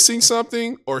I'm missing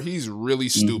something or he's really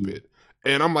stupid.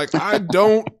 And I'm like, I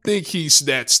don't think he's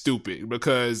that stupid,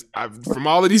 because from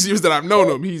all of these years that I've known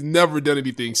him, he's never done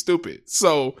anything stupid.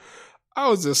 So I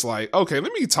was just like, okay,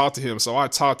 let me talk to him. So I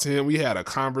talked to him. We had a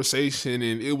conversation,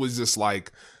 and it was just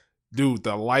like, dude,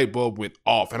 the light bulb went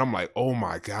off. And I'm like, oh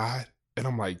my God. And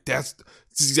I'm like, that's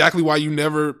exactly why you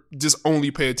never just only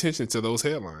pay attention to those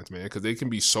headlines, man, because they can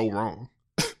be so wrong.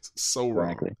 So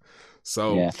wrong. Exactly.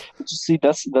 So, yeah. See,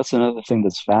 that's another thing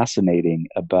that's fascinating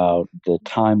about the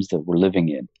times that we're living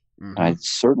in. Mm-hmm. I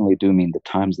certainly do mean the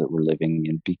times that we're living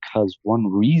in, because one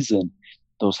reason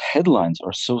those headlines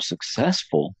are so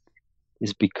successful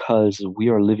is because we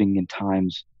are living in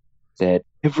times that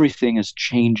everything is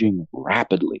changing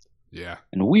rapidly. Yeah.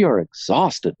 And we are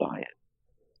exhausted by it,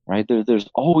 right? There's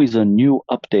always a new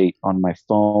update on my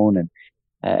phone, and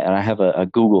I have a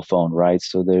Google phone, right?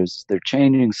 So they're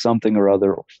changing something or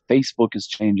other. Or Facebook is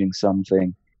changing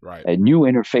something, right? A new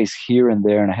interface here and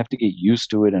there, and I have to get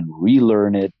used to it and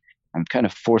relearn it. I'm kind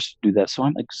of forced to do that. So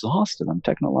I'm exhausted. I'm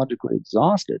technologically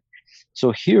exhausted.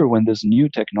 So here, when this new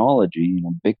technology, you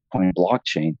know, Bitcoin,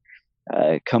 blockchain,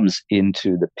 comes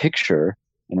into the picture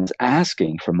and is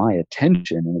asking for my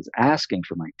attention and is asking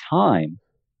for my time,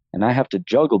 and I have to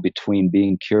juggle between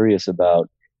being curious about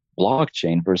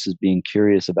blockchain versus being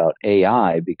curious about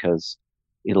AI, because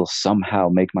it'll somehow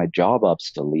make my job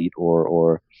obsolete,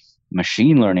 or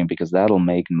machine learning, because that'll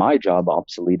make my job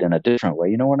obsolete in a different way.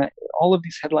 You know, when all of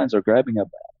these headlines are grabbing up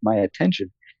my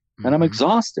attention, and I'm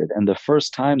exhausted. And the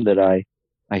first time that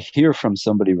I hear from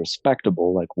somebody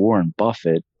respectable like Warren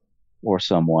Buffett or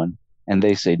someone, and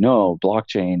they say, no,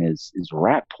 blockchain is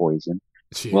rat poison,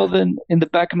 well, then in the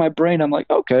back of my brain, I'm like,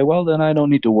 okay, well, then I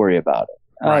don't need to worry about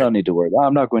it. Right. I don't need to worry.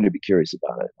 I'm not going to be curious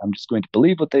about it. I'm just going to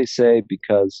believe what they say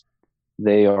because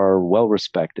they are well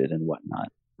respected and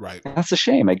whatnot. Right. That's a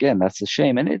shame. Again, that's a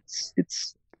shame. And it's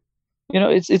you know,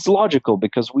 it's logical,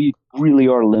 because we really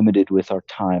are limited with our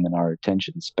time and our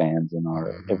attention spans and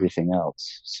our everything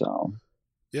else. So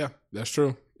Yeah, that's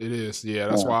true. It is. Yeah,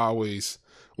 that's why I always,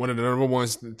 one of the number one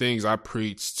things I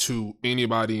preach to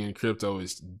anybody in crypto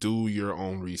is do your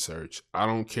own research. I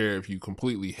don't care if you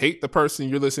completely hate the person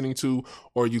you're listening to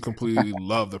or you completely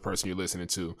love the person you're listening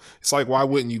to. It's like, why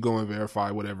wouldn't you go and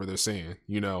verify whatever they're saying?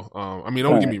 You know, I mean,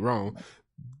 don't get me wrong.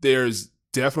 There's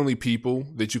definitely people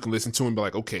that you can listen to and be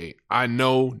like, okay, I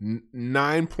know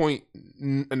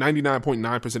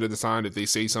 99.9% of the time that they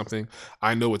say something,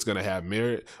 I know it's going to have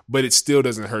merit, but it still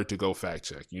doesn't hurt to go fact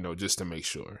check, you know, just to make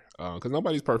sure. Because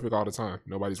nobody's perfect all the time.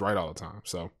 Nobody's right all the time.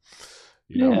 So,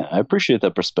 you know. I appreciate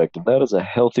that perspective. That is a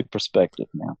healthy perspective,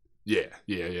 man. Yeah,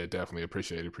 definitely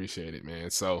appreciate it, man.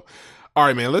 So, all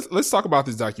right, man, let's talk about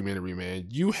this documentary, man.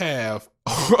 You have,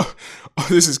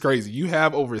 this is crazy. You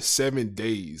have over 7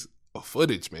 days of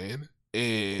footage, man,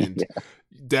 and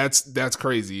that's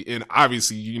crazy. And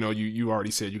obviously, you know, you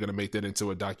already said you're gonna make that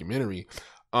into a documentary.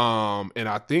 And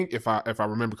I think if I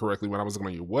remember correctly, when I was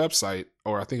on your website,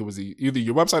 or I think it was either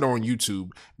your website or on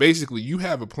YouTube, basically you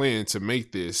have a plan to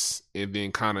make this and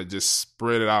then kind of just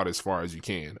spread it out as far as you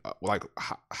can. Like,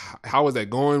 how is that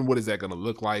going? What is that going to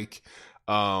look like?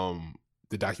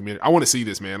 The documentary. I want to see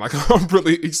this, man. Like, I'm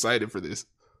really excited for this.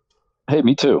 Hey,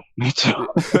 me too.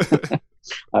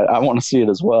 I want to see it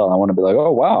as well. I want to be like,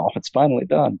 oh, wow, it's finally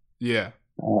done. Yeah.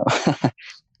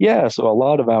 Yeah, so a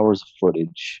lot of hours of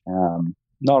footage.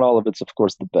 Not all of it's, of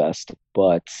course, the best,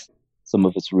 but some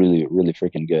of it's really, really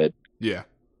freaking good. Yeah.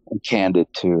 And candid,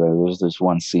 too. There's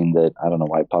one scene that, I don't know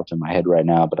why it popped in my head right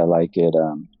now, but I like it.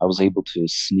 I was able to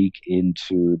sneak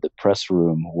into the press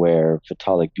room where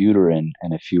Vitalik Buterin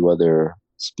and a few other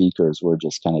speakers were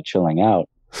just kind of chilling out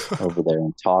over there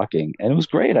and talking. And it was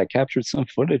great. I captured some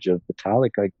footage of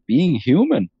Vitalik like being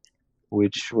human,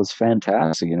 which was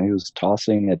fantastic. You know, he was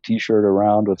tossing a T-shirt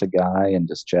around with a guy and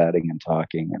just chatting and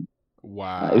talking. And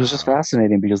wow, it was just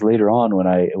fascinating because later on, when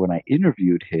I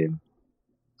interviewed him,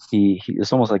 he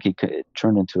it's almost like he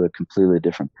turned into a completely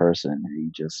different person.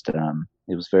 He just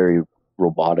it was very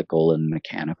robotical and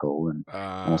mechanical and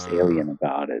almost alien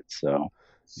about it. So.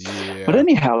 Yeah. But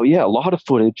anyhow, yeah, a lot of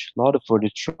footage,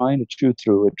 trying to chew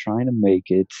through it, trying to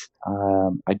make it.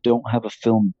 I don't have a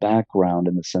film background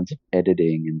in the sense of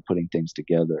editing and putting things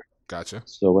together. Gotcha.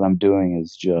 So what I'm doing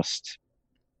is just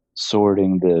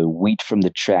sorting the wheat from the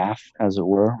chaff, as it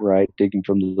were, right? Digging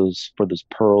for those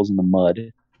pearls in the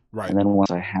mud. Right. And then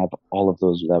once I have all of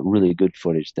that really good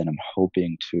footage, then I'm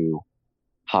hoping to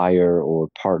hire or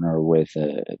partner with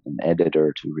an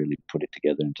editor to really put it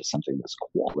together into something that's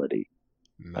quality.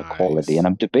 Nice. Quality. And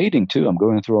I'm debating too. I'm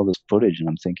going through all this footage and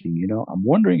I'm thinking, you know, I'm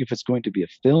wondering if it's going to be a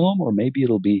film or maybe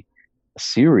it'll be a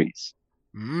series.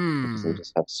 Because they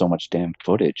just have so much damn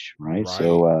footage, right?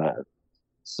 So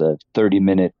it's a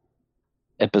 30-minute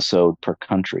episode per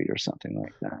country or something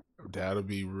like that. That'll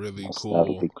be really cool.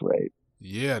 That'll be great.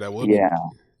 Yeah, that would be.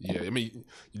 Yeah, I mean,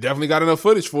 you definitely got enough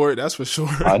footage for it, that's for sure.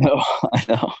 I know.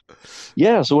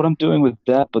 Yeah, so what I'm doing with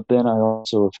that, but then I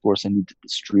also, of course, I need to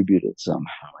distribute it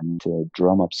somehow. I need to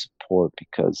drum up support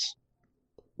because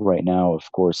right now,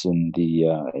 of course, in the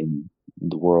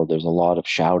world, there's a lot of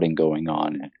shouting going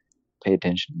on. Pay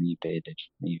attention to me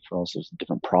for all sorts of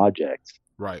different projects.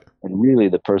 Right. And really,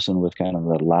 the person with kind of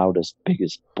the loudest,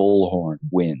 biggest bullhorn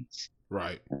wins.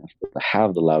 Right. And to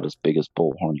have the loudest, biggest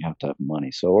bullhorn, you have to have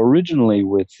money. So originally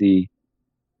with the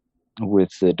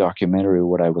documentary,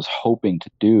 what I was hoping to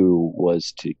do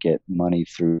was to get money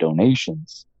through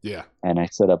donations. Yeah. And I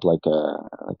set up like a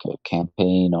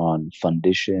campaign on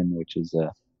Fundition, which is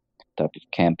a type of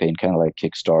campaign, kind of like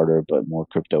Kickstarter, but more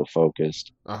crypto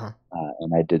focused.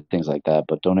 And I did things like that,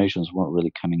 but donations weren't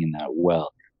really coming in that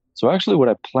well. So actually what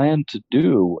I plan to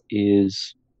do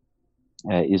is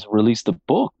release the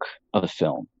book of the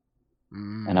film.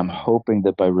 And I'm hoping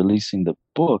that by releasing the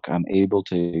book, I'm able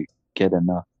to get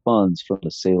enough funds from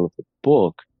the sale of the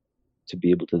book to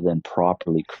be able to then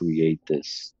properly create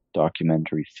this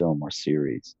documentary film or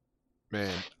series.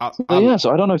 Man. So I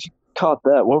don't know if you caught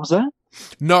that. What was that?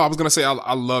 No, I was going to say,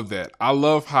 I love that. I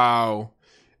love how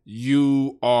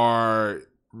you are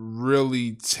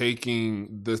really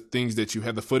taking the things that you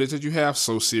have, the footage that you have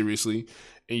so seriously,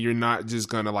 and you're not just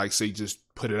going to like say, just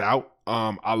put it out.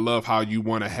 I love how you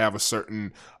want to have a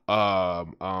certain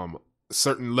level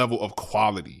of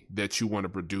quality that you want to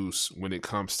produce when it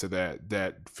comes to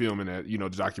that film and that, you know,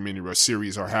 the documentary or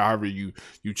series or however you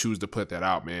choose to put that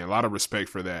out, man. A lot of respect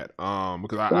for that.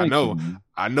 Because I know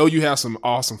I know you have some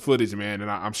awesome footage, man,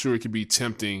 and I'm sure it could be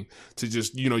tempting to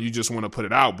just, you just want to put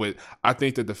it out. But I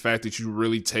think that the fact that you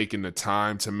really taking the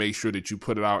time to make sure that you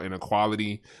put it out in a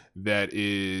quality that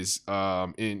is,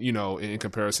 in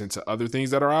comparison to other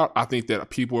things that are out, I think that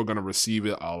people are going to receive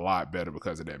it a lot better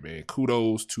because of that, man.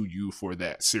 Kudos to you for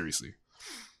that. Seriously.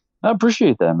 I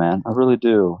appreciate that, man. I really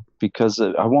do, because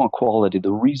I want quality.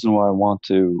 The reason why I want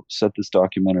to set this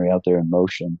documentary out there in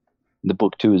motion, in the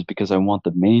book too, is because I want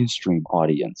the mainstream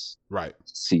audience to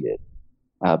see it.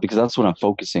 Because that's what I'm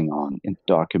focusing on in the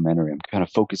documentary. I'm kind of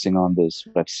focusing on this,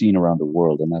 what I've seen around the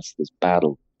world, and that's this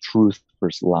battle, truth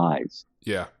versus lies.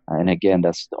 Yeah. And again,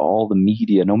 that's all the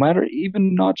media, no matter,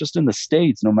 even not just in the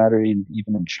States, no matter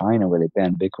even in China where they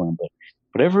banned Bitcoin,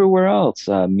 but everywhere else,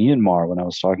 Myanmar, when I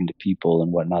was talking to people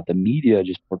and whatnot, the media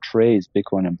just portrays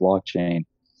Bitcoin and blockchain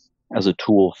as a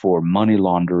tool for money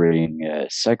laundering,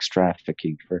 sex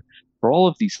trafficking, for all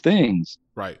of these things.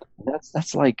 Right.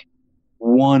 That's like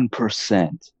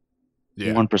 1%.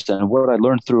 Yeah. 1%. And what I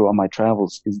learned through on my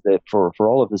travels is that for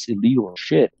all of this illegal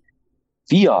shit,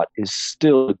 fiat is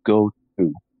still a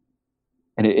go-to,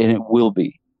 and it will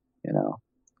be,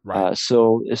 Right.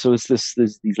 So it's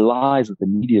these lies that the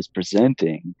media is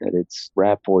presenting, that it's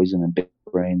rat poison and big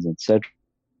brains, etc.,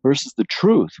 versus the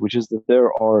truth, which is that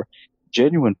there are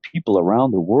genuine people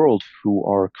around the world who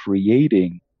are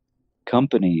creating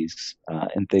companies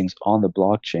and things on the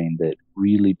blockchain that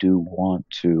really do want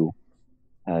to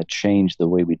change the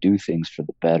way we do things for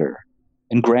the better.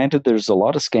 And granted, there's a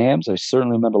lot of scams. I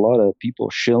certainly met a lot of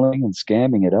people shilling and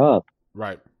scamming it up.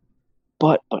 Right.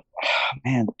 But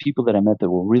man, the people that I met that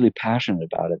were really passionate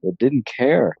about it, that didn't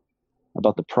care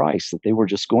about the price, that they were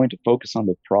just going to focus on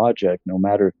the project, no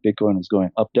matter if Bitcoin was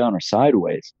going up, down, or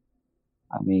sideways.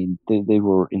 I mean, they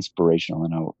were inspirational,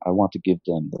 and I want to give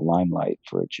them the limelight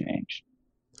for a change.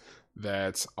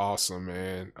 That's awesome,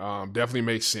 man. Definitely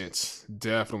makes sense.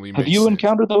 Have you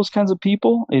encountered those kinds of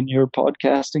people in your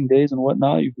podcasting days and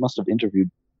whatnot? You must have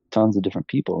interviewed tons of different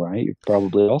people, right? You've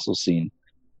probably also seen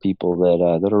people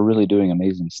that are really doing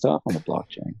amazing stuff on the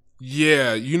blockchain.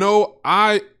 Yeah,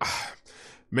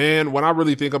 when I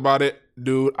really think about it,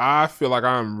 dude, I feel like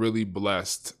I'm really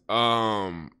blessed.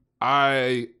 This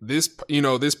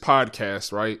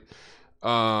podcast, right?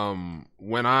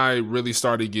 When I really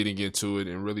started getting into it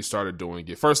and really started doing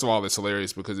it, first of all, it's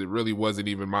hilarious because it really wasn't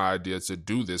even my idea to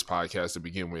do this podcast to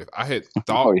begin with. I had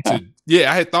thought I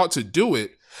had thought to do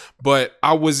it, but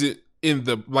I wasn't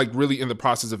really in the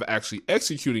process of actually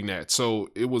executing that. So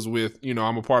it was with,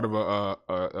 I'm a part of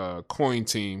a coin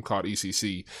team called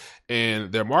ECC,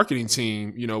 and their marketing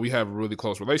team, we have a really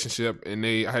close relationship, and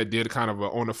I did kind of an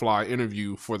on the fly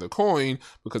interview for the coin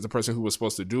because the person who was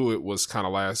supposed to do it was kind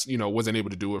of wasn't able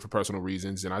to do it for personal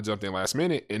reasons. And I jumped in last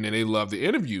minute, and then they loved the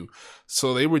interview.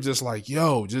 So they were just like,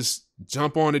 yo, just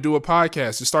jump on to do a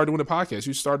podcast. Just start doing a podcast.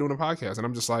 You start doing a podcast. And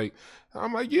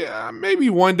I'm like, yeah, maybe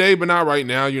one day, but not right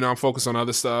now. I'm focused on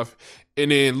other stuff.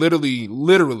 And then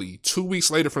literally 2 weeks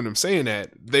later from them saying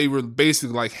that, they were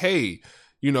basically like, hey,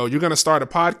 you're going to start a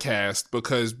podcast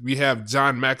because we have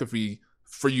John McAfee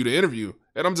for you to interview.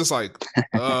 And I'm just like,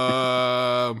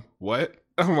 what?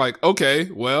 I'm like, okay,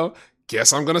 well,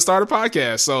 guess I'm going to start a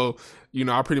podcast. So,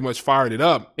 I pretty much fired it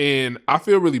up, and I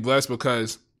feel really blessed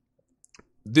because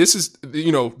this is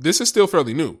still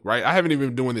fairly new, right? I haven't even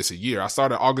been doing this a year. I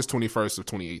started August 21st of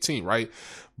 2018, right?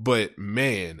 But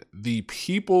man, the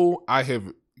people I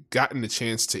have gotten the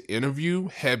chance to interview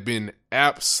have been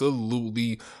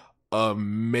absolutely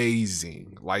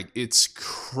amazing. Like, it's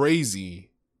crazy.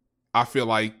 I feel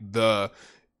like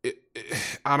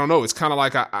I don't know. It's kind of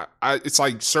like it's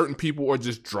like certain people are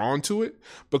just drawn to it,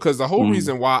 because the whole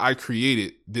reason why I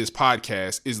created this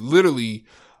podcast is literally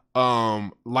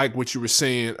like what you were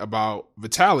saying about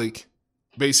Vitalik,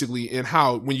 basically, and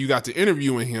how when you got to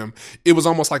interviewing him, it was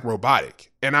almost like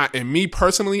robotic. And me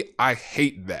personally, I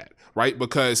hate that. Right?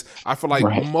 Because I feel like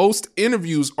most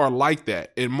interviews are like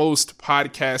that, and most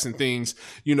podcasts and things,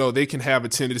 they can have a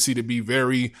tendency to be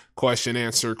very question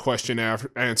answer,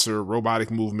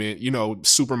 robotic movement,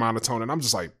 super monotone. And I'm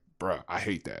just like, bruh, I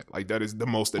hate that. Like, that is the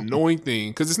most annoying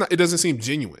thing, because it doesn't seem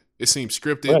genuine. It seems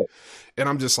scripted. Right. And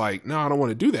I'm just like, no, I don't want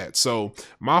to do that. So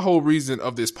my whole reason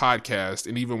of this podcast,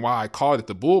 and even why I called it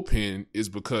the bullpen, is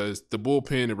because the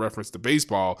bullpen, in reference to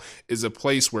baseball, is a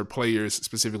place where players,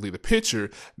 specifically the pitcher,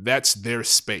 that's their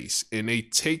space. And they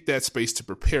take that space to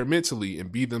prepare mentally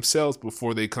and be themselves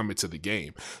before they come into the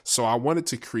game. So I wanted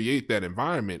to create that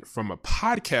environment from a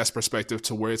podcast perspective,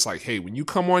 to where it's like, hey, when you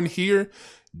come on here,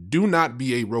 do not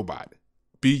be a robot.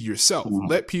 be yourself.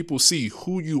 Let people see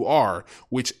who you are,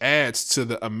 which adds to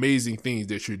the amazing things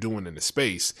that you're doing in the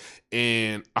space.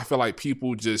 And I feel like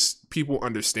people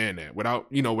understand that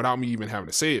without me even having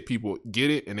to say it. People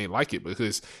get it and they like it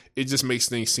because it just makes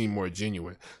things seem more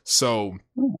genuine. So,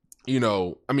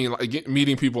 I mean, like,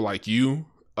 meeting people like you,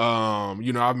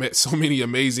 I've met so many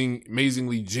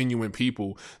amazingly genuine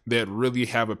people that really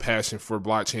have a passion for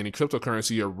blockchain and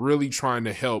cryptocurrency, are really trying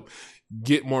to help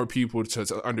get more people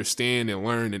to understand and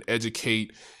learn and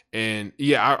educate. And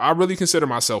yeah, I really consider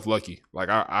myself lucky. Like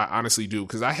I honestly do,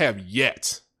 because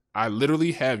I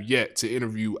literally have yet to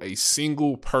interview a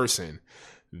single person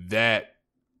that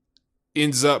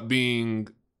ends up being,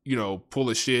 full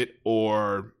of shit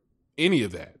or any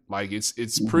of that. Like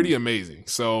it's pretty amazing.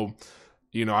 So,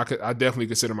 I definitely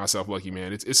consider myself lucky,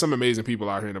 man. It's some amazing people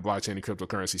out here in the blockchain and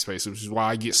cryptocurrency space, which is why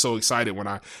I get so excited when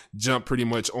I jump pretty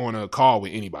much on a call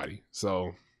with anybody.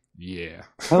 So, yeah.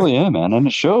 Hell yeah, man. And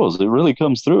it shows. It really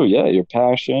comes through. Yeah, your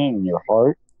passion and your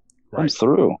heart comes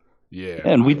through. Yeah.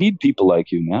 And we need people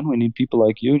like you, man. We need people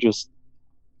like you just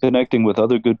connecting with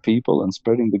other good people and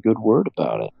spreading the good word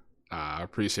about it. I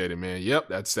appreciate it, man. Yep,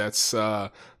 that's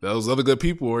those other good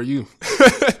people are you.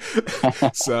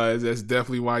 So that's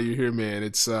definitely why you're here, man.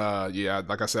 It's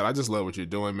like I said, I just love what you're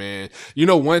doing, man.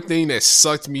 One thing that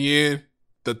sucked me in,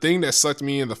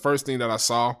 the first thing that I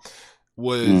saw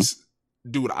was,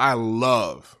 dude, I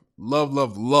love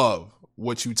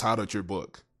what you titled your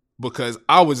book, because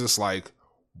I was just like,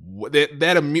 when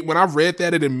I read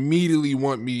that, it immediately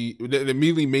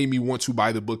made me want to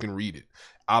buy the book and read it.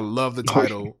 I love the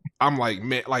title. I'm like,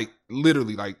 man, like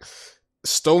literally, like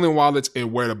stolen wallets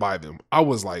and where to buy them. I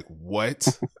was like, what?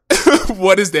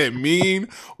 What does that mean?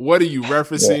 What are you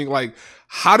referencing? Yeah. Like,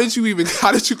 how did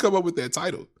you come up with that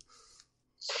title?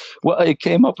 Well, I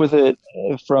came up with it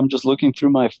from just looking through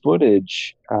my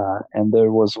footage, and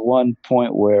there was one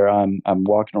point where I'm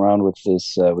walking around with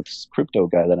this crypto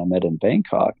guy that I met in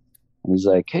Bangkok, and he's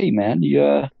like, "Hey, man, you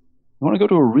want to go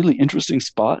to a really interesting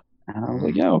spot?" And I was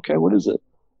like, "Yeah, okay. What is it?"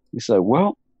 He said,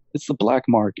 "Well, it's the black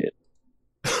market."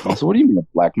 I said, "What do you mean the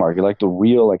black market? Like the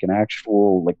real, like an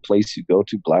actual like place you go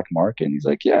to, black market?" And he's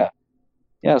like, "Yeah."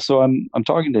 So I'm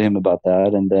talking to him about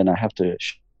that, and then I have to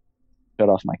shut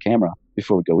off my camera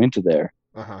before we go into there.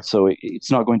 So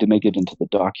it's not going to make it into the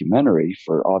documentary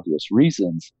for obvious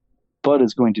reasons, but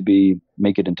it's going to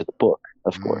make it into the book,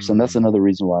 of course. And that's another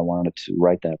reason why I wanted to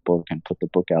write that book and put the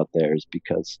book out there, is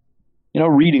because,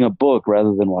 reading a book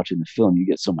rather than watching the film, you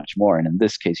get so much more. And in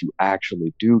this case, you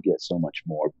actually do get so much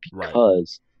more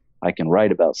because I can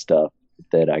write about stuff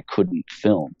that I couldn't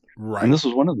film. Right. And this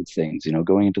was one of the things,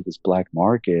 going into this black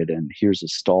market, and here's a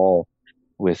stall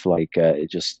with like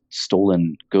just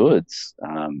stolen goods,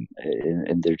 and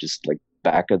they're just like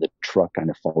back of the truck kind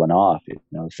of falling off,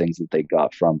 things that they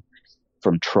got from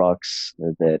trucks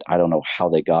that I don't know how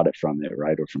they got it from there,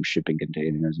 right, or from shipping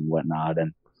containers and whatnot,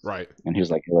 and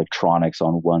here's like electronics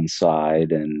on one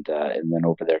side, and then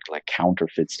over there like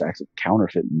stacks of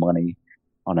counterfeit money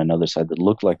on another side that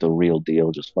looked like the real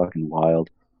deal, just fucking wild.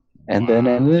 And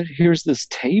then here's this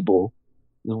table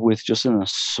with just an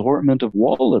assortment of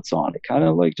wallets on it, kind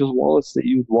of like just wallets that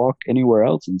you would walk anywhere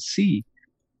else and see.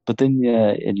 But then,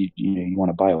 and you want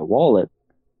to buy a wallet,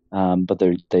 but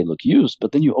they look used.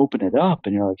 But then you open it up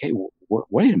and you're like, hey,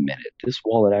 wait a minute, this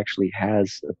wallet actually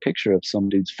has a picture of some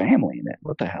dude's family in it.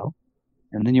 What the hell?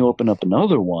 And then you open up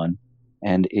another one,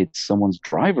 and it's someone's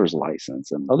driver's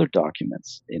license and other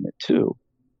documents in it too,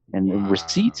 and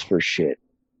receipts for shit.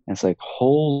 And it's like,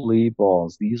 holy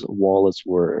balls, these wallets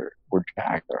were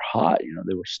jacked. They're hot.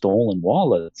 They were stolen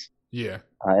wallets. Yeah.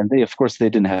 And they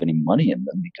didn't have any money in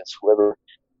them, because whoever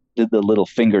did the little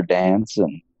finger dance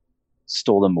and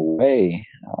stole them away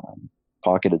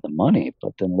pocketed the money.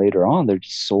 But then later on, they're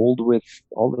just sold with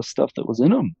all the stuff that was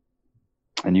in them.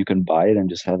 And you can buy it and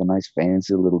just have a nice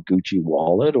fancy little Gucci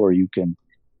wallet, or you can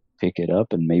pick it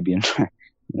up and maybe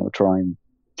try and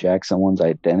jack someone's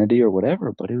identity or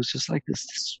whatever. But it was just like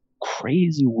this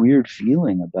crazy weird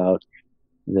feeling about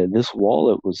that this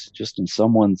wallet was just in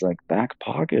someone's like back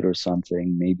pocket or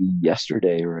something, maybe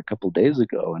yesterday or a couple of days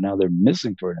ago, and now they're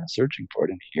missing for it and searching for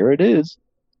it, and here it is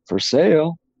for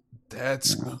sale.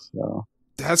 That's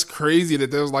crazy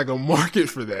that there's like a market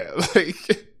for that.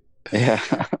 Like,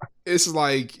 yeah. It's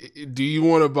like, do you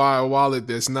want to buy a wallet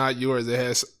that's not yours, that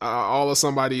has all of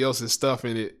somebody else's stuff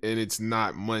in it, and it's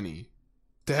not money?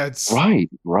 That's right.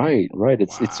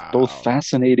 It's both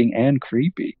fascinating and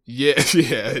creepy. Yeah.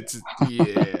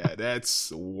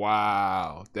 That's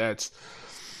wow. I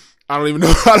don't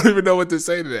even know what to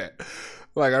say to that.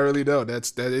 Like, I really don't.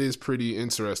 That is pretty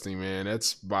interesting, man.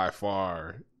 That's by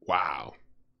far wow.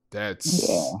 That's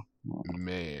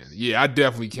Man, yeah, I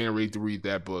definitely can't wait to read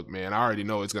that book, man. I already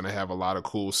know it's gonna have a lot of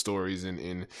cool stories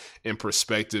and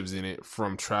perspectives in it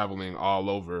from traveling all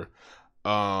over.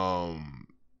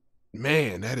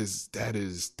 Man,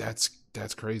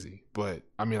 that's crazy. But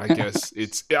I mean, I guess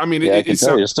it's. I mean, I can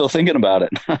tell you're still thinking about it.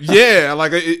 Yeah,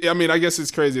 like I mean, I guess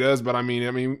it's crazy to us, but I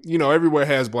mean, you know, everywhere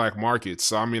has black markets.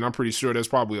 So I mean, I'm pretty sure there's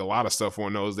probably a lot of stuff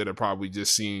on those that are probably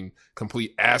just seem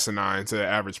complete asinine to the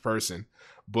average person.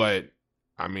 But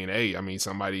I mean, hey, I mean,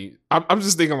 somebody. I'm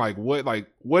just thinking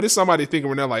what is somebody thinking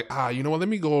when they're like, you know what? Let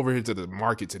me go over here to the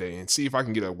market today and see if I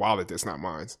can get a wallet that's not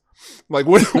mine. Like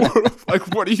what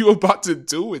what are you about to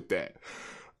do with that?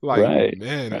 Like, right,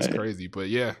 man, that's crazy. But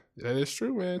yeah, that is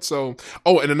true, man. So,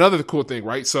 and another cool thing,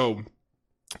 right? So,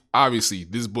 obviously,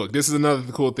 this is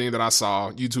another cool thing that I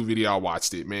saw. YouTube video, I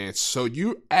watched it, man. So,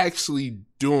 you're actually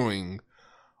doing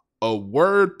a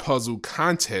word puzzle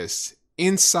contest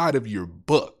inside of your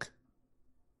book.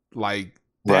 Like,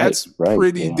 that's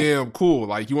pretty damn cool.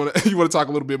 Like, you want to talk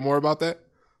a little bit more about that?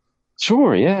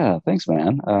 Sure, yeah. Thanks,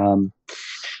 man.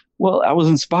 Well, I was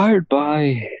inspired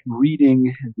by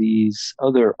reading these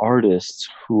other artists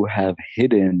who have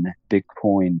hidden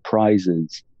Bitcoin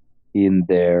prizes in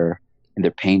their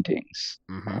paintings,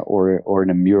 or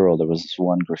in a mural. There was this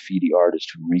one graffiti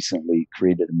artist who recently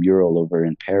created a mural over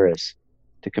in Paris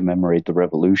to commemorate the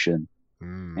revolution,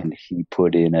 and he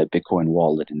put in a Bitcoin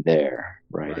wallet in there,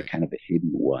 right? A kind of a hidden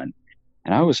one.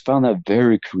 And I always found that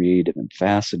very creative and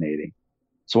fascinating.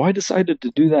 So I decided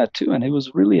to do that too. And it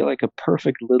was really like a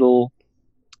perfect little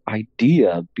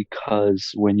idea,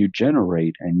 because when you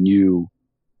generate a new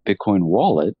Bitcoin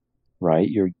wallet, right,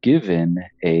 you're given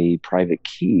a private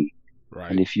key.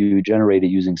 Right. And if you generate it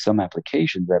using some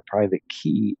applications, that private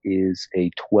key is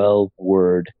a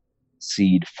 12-word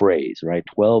seed phrase, right?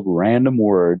 12 random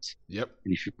words. Yep.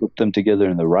 And if you put them together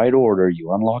in the right order,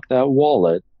 you unlock that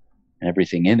wallet and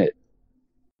everything in it.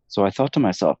 So I thought to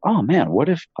myself, oh man, what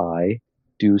if I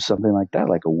do something like that,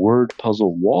 like a word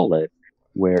puzzle wallet,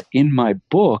 where in my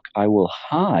book I will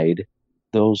hide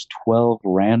those 12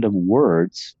 random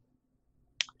words,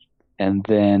 and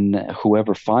then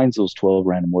whoever finds those 12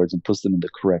 random words and puts them in the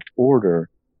correct order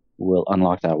will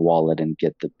unlock that wallet and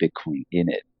get the Bitcoin in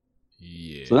it.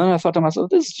 Yeah. So then I thought to myself,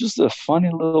 this is just a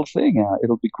funny little thing.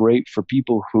 It'll be great for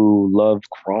people who love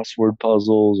crossword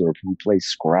puzzles, or who play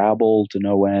Scrabble to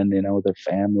no end, with their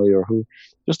family, or who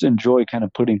just enjoy kind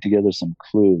of putting together some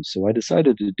clues. So I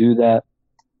decided to do that.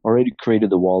 Already created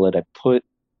the wallet.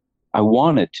 I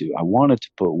wanted to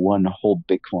put one whole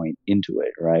Bitcoin into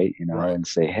it, right? And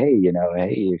say, hey,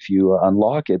 if you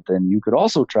unlock it, then you could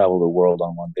also travel the world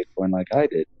on one Bitcoin like I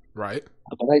did. Right.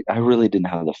 But I really didn't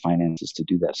have the finances to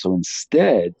do that. So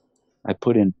instead, I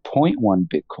put in 0.1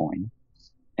 Bitcoin.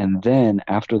 And then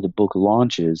after the book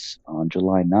launches on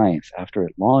July 9th, after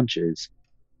it launches,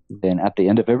 then at the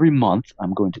end of every month,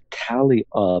 I'm going to tally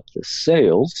up the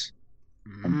sales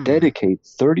and dedicate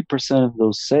 30% of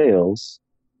those sales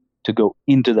to go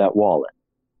into that wallet.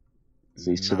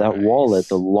 See, so that wallet,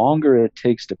 the longer it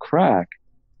takes to crack,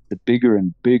 the bigger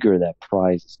and bigger that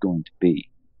prize is going to be.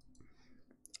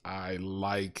 I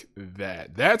like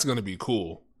that. That's going to be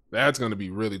cool. That's going to be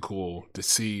really cool to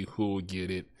see who will get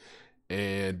it.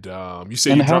 And you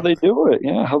say how they do it,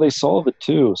 how they solve it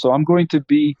too. So I'm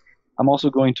also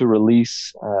going to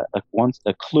release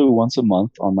a clue once a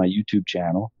month on my YouTube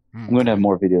channel. I'm going to have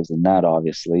more videos than that,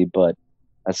 obviously, but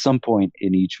at some point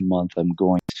in each month, I'm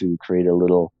going to create a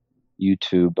little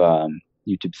YouTube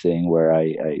thing where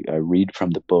I read from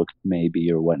the book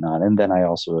maybe or whatnot, and then I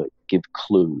also give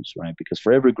clues, right? Because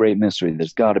for every great mystery,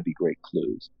 there's got to be great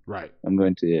clues. Right. I'm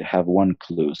going to have one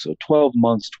clue, so 12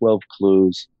 months, 12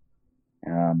 clues,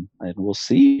 and we'll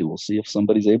see. We'll see if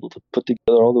somebody's able to put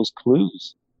together all those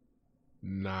clues.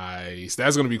 Nice.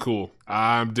 That's going to be cool.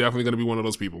 I'm definitely going to be one of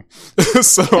those people.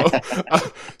 So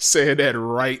saying that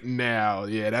right now.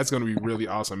 Yeah, that's going to be really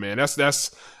awesome, man.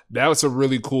 That was a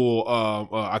really cool,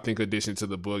 I think, addition to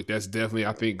the book. That's definitely,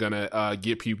 I think, going to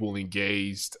get people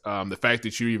engaged. The fact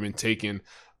that you're even taking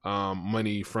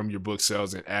money from your book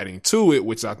sales and adding to it,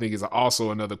 which I think is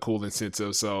also another cool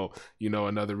incentive. So,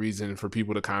 another reason for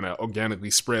people to kind of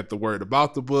organically spread the word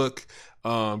about the book,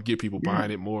 get people buying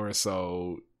it more.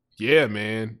 So, yeah,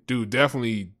 man, dude,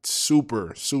 definitely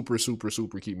super, super, super,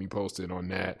 super keep me posted on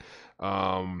that.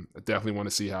 I definitely want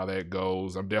to see how that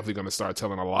goes. I'm definitely going to start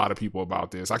telling a lot of people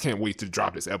about this. I can't wait to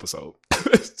drop this episode.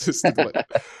 Just to let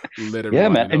everybody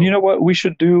man. know. And you know what we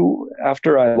should do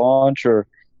after I launch, or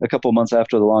a couple months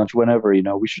after the launch, whenever,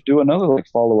 we should do another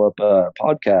follow-up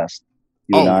podcast,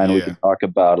 you and I, and we can talk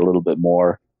about a little bit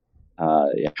more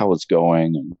how it's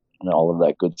going and all of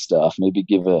that good stuff. Maybe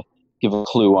give a give a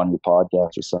clue on your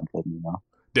podcast or something,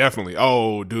 Definitely.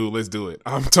 Oh, dude, let's do it.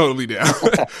 I'm totally down.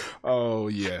 Oh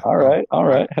yeah. All right.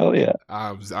 Hell yeah.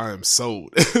 I am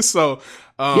sold. So,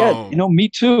 yeah, me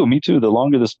too. The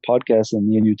longer this podcast and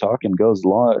me and you talking goes,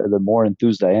 the more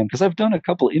enthused I am, because I've done a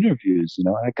couple interviews,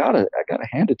 and I gotta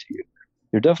hand it to you.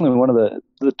 You're definitely one of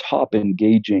the top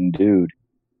engaging dude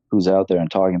who's out there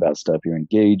and talking about stuff. You're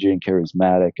engaging,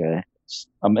 charismatic.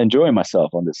 I'm enjoying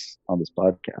myself on this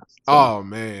podcast. So. Oh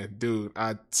man, dude,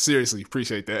 I seriously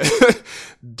appreciate that.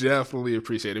 Definitely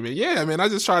appreciate it, man. Yeah, man. I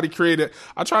just try to create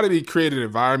an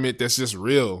environment that's just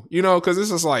real, because this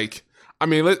is like, I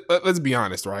mean, let's be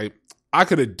honest, right? I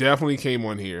could have definitely came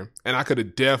on here and I could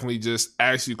have definitely just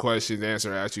asked you questions,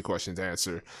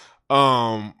 answer.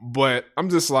 But I'm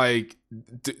just like,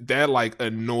 that like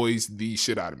annoys the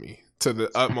shit out of me to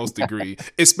the utmost degree,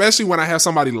 especially when I have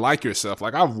somebody like yourself.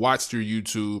 Like, I've watched your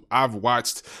YouTube, I've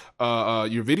watched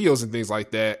your videos and things like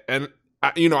that, and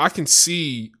I can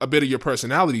see a bit of your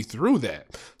personality through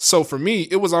that. So for me,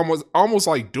 it was almost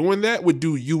like doing that would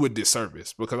do you a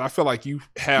disservice, because I feel like you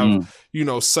have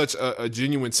such a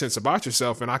genuine sense about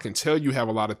yourself, and I can tell you have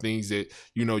a lot of things that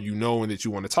and that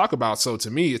you want to talk about. So to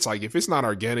me, it's like, if it's not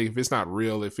organic, if it's not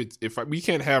real, if we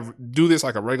can't do this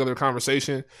like a regular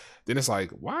conversation, then it's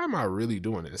like, why am I really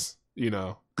doing this?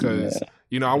 Because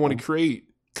I want to create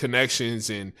connections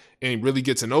and really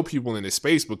get to know people in this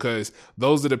space, because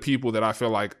those are the people that I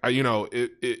feel like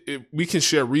we can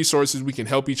share resources, we can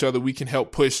help each other, we can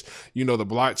help push the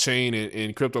blockchain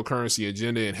and cryptocurrency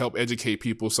agenda and help educate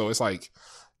people. So it's like,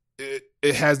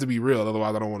 it has to be real,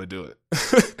 otherwise I don't want to do it.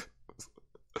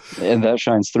 And that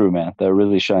shines through, man. That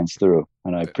really shines through,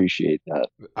 and I appreciate that.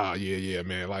 Yeah,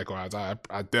 man. Likewise, I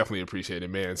definitely appreciate it,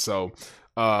 man. So,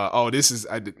 this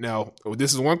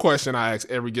is one question I ask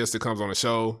every guest that comes on the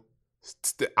show.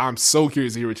 I'm so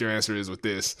curious to hear what your answer is with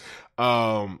this.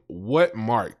 What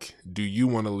mark do you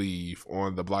want to leave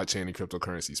on the blockchain and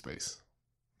cryptocurrency space?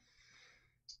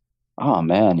 Oh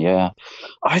man, yeah.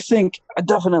 I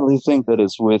definitely think that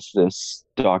it's with this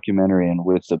documentary and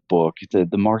with the book. The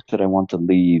mark that I want to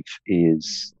leave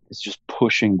is just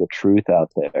pushing the truth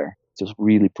out there, just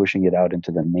really pushing it out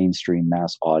into the mainstream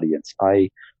mass audience.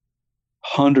 I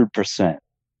 100%,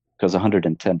 because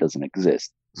 110 doesn't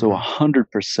exist. So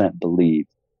 100% believe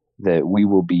that we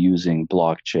will be using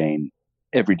blockchain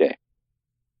every day.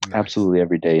 Nice. Absolutely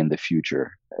every day in the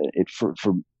future. For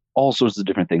all sorts of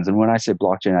different things. And when I say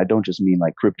blockchain, I don't just mean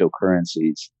like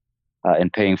cryptocurrencies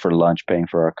and paying for lunch, paying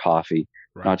for our coffee,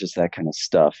 right. Not just that kind of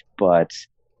stuff. But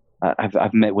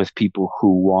I've met with people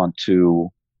who want to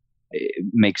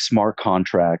make smart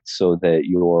contracts so that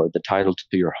the title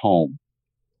to your home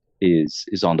is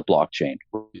on the blockchain,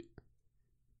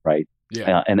 right?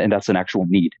 Yeah. And that's an actual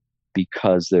need,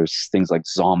 because there's things like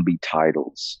zombie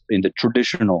titles in the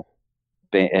traditional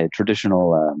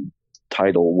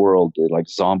title world, like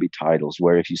zombie titles,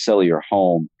 where if you sell your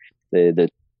home, the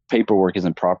paperwork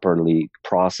isn't properly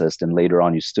processed, and later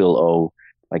on you still owe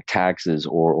like taxes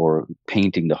or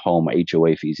painting the home,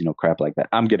 HOA fees, crap like that.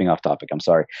 I'm getting off topic. I'm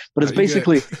sorry, but it's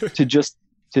basically to just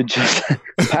I'm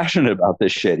passionate about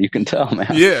this shit. You can tell, man.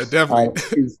 Yeah,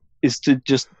 definitely. Is to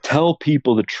just tell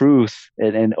people the truth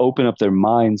and open up their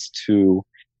minds to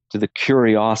the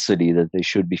curiosity that they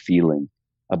should be feeling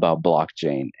about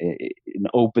blockchain, and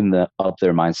open up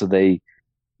their minds so they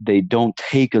don't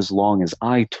take as long as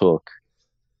I took,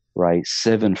 right?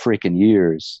 7 freaking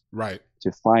years, right,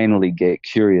 to finally get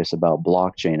curious about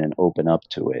blockchain and open up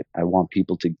to it. I want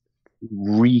people to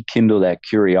rekindle that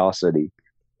curiosity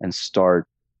and start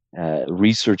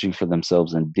researching for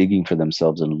themselves and digging for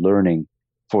themselves and learning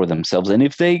for themselves. And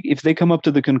if they come up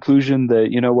to the conclusion that,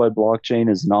 blockchain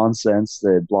is nonsense,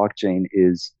 that blockchain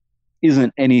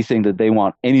isn't anything that they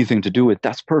want anything to do with,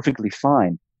 that's perfectly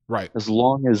fine. Right. As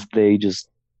long as they just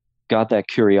got that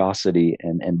curiosity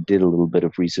and did a little bit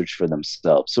of research for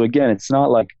themselves. So again, it's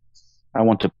not like I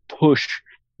want to push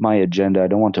my agenda. I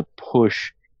don't want to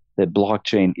push that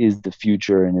blockchain is the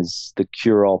future and is the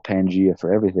cure-all Pangea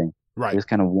for everything. Right. I just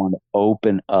kind of want to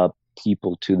open up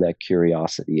people to that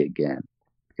curiosity again,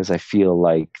 because I feel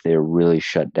like they're really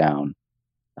shut down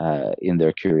in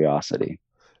their curiosity.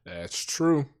 That's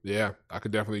true. Yeah, I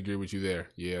could definitely agree with you there.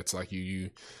 Yeah, it's like you're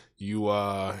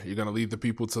gonna lead the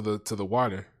people to the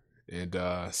water and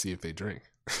see if they drink.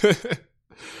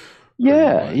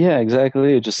 Yeah,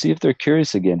 exactly. Just see if they're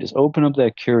curious again. Just open up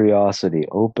that curiosity,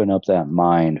 open up that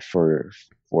mind for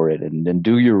it, and then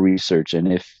do your research.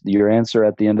 And if your answer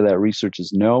at the end of that research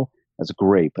is no, that's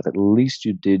great. But at least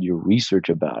you did your research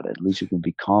about it. At least you can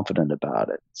be confident about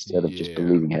it instead of just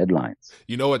believing headlines.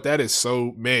 You know what? That is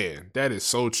so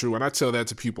true. And I tell that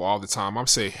to people all the time. I'm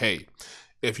saying, hey,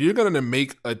 if you're going to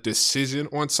make a decision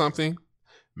on something,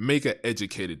 make an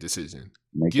educated decision.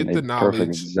 Get the knowledge. Perfect.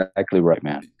 Exactly right,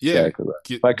 man. Yeah. Exactly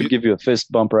right. If I could give you a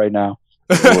fist bump right now,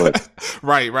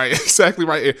 right. Exactly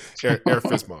right. Air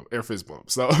fist bump.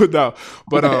 So no,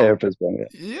 but air fist bump.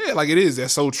 Yeah, like it is.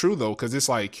 That's so true though, because it's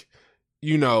like,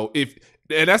 you know,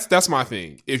 that's my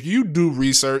thing. If you do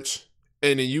research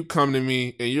and then you come to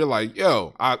me and you're like,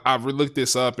 yo, I've looked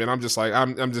this up and I'm just like,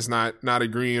 I'm just not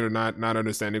agreeing or not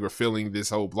understanding or feeling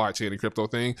this whole blockchain and crypto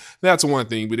thing. That's one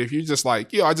thing. But if you're just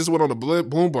like, yo, I just went on the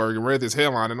Bloomberg and read this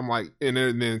headline and I'm like, and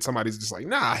then somebody's just like,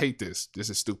 nah, I hate this.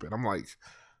 This is stupid. I'm like,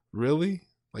 really?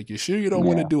 Like, you sure you don't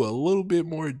want to do a little bit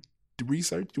more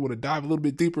research? You want to dive a little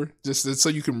bit deeper just so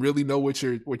you can really know what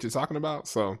you're talking about?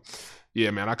 So,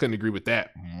 yeah, man, I couldn't agree with that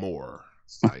more.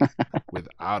 Like,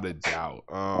 without a doubt.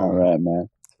 All right,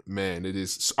 man, it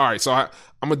is. All right, so I'm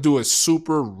gonna do a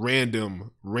super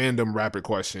random rapid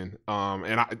question.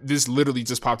 And this literally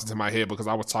just popped into my head because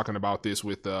I was talking about this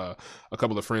with a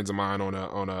couple of friends of mine on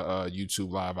a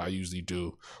YouTube live I usually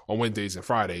do on Wednesdays and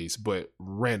Fridays. But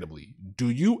randomly, do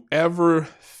you ever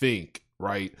think,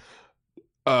 right?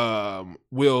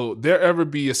 Will there ever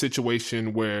be a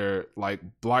situation where like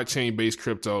blockchain based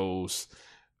cryptos,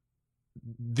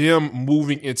 them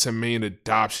moving into main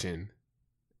adoption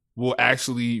will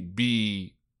actually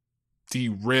be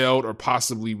derailed or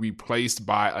possibly replaced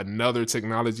by another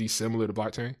technology similar to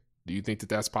blockchain? Do you think that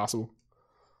that's possible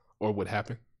or would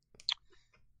happen?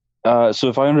 So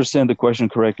if I understand the question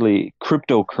correctly,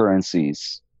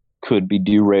 cryptocurrencies could be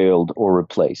derailed or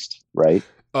replaced, right?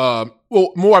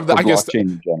 Well, more of the, I guess, blockchain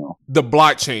in general. The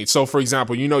blockchain. So, for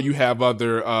example, you know, you have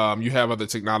other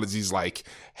technologies like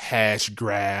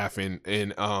Hashgraph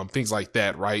and things like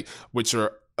that, right? Which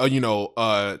are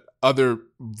other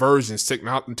versions,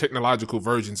 technological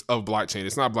versions of blockchain.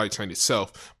 It's not blockchain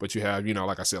itself, but you have, you know,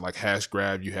 like I said, like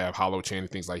Hashgraph, you have Holochain and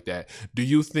things like that. Do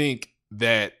you think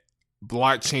that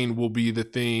blockchain will be the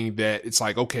thing that it's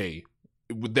like, okay,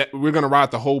 that we're going to ride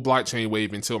the whole blockchain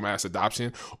wave until mass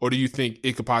adoption? Or do you think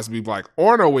it could possibly be like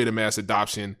on our way to mass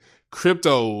adoption,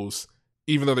 cryptos,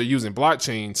 even though they're using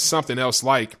blockchain, something else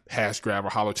like Hashgraph or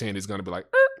Holochain is going to be like,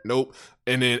 nope.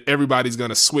 And then everybody's going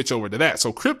to switch over to that.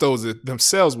 So cryptos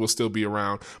themselves will still be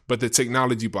around, but the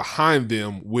technology behind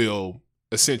them will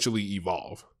essentially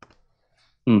evolve.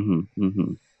 Mm-hmm.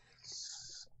 Mm-hmm.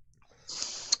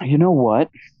 You know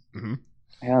what? Mm-hmm.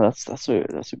 Yeah, that's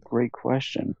a great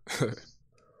question.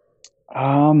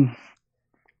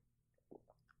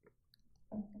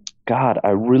 God, I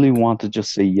really want to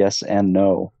just say yes and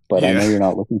no, but I know you're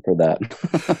not looking for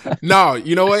that. No,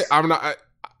 you know what? I'm not.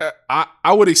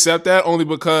 I would accept that only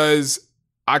because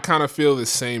I kind of feel the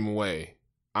same way,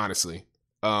 honestly.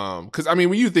 Because I mean,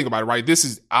 when you think about it, right? This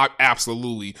is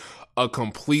absolutely a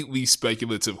completely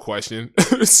speculative question.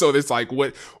 So it's like,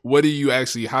 how do you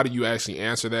actually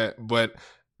answer that? But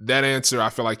that answer,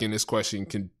 I feel like in this question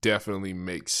can definitely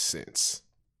make sense.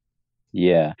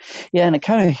 Yeah. And it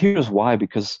kind of here's why,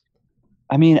 because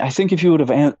I mean, I think if you would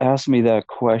have asked me that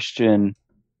question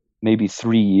maybe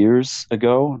 3 years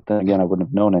ago, then again, I wouldn't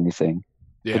have known anything.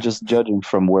 Yeah. But just judging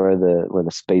from where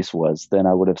the space was, then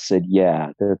I would have said,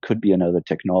 yeah, there could be another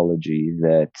technology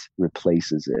that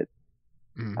replaces it.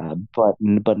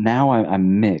 But now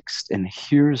I'm mixed, and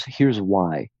here's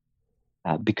why.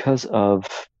 Because of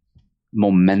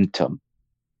momentum,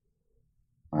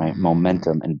 right?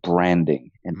 Momentum and branding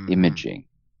and imaging.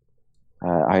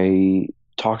 I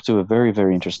talked to a very,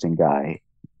 very interesting guy.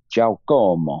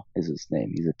 Giacomo is his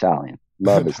name. He's Italian.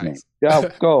 Love his name.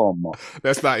 Giacomo.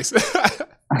 That's nice.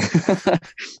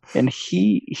 And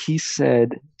he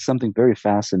said something very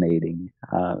fascinating.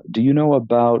 Do you know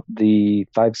about the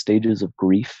 5 stages of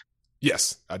grief?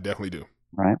 Yes, I definitely do.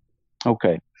 Right?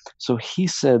 Okay. So he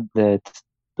said that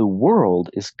the world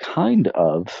is kind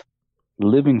of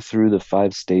living through the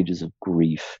 5 stages of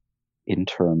grief in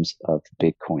terms of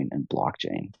Bitcoin and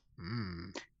blockchain.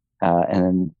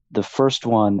 And the first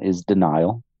one is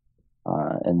denial.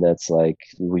 And that's like,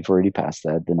 we've already passed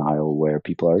that denial where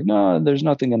people are, no, there's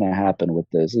nothing going to happen with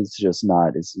this. It's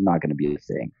not going to be a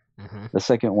thing. The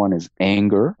second one is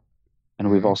anger.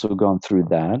 And we've also gone through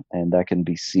that. And that can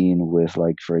be seen with,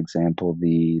 like, for example,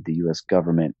 the US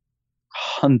government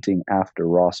hunting after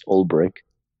Ross Ulbricht,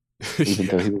 even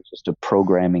though he was just a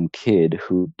programming kid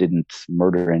who didn't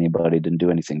murder anybody, didn't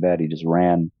do anything bad. He just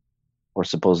ran, or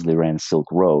supposedly ran, Silk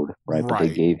Road, right? But they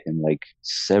gave him like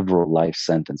several life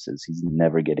sentences. He's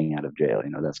never getting out of jail.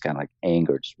 You know, that's kind of like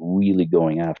anger, just really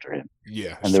going after him.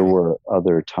 Yeah. And there were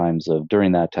other times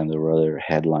during that time, there were other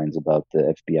headlines about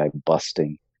the FBI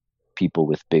busting people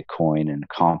with Bitcoin and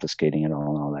confiscating it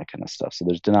all and all that kind of stuff. So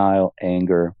there's denial,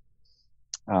 anger.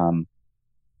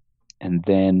 and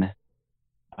then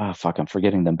I'm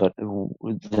forgetting them. But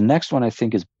the next one I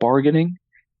think is bargaining,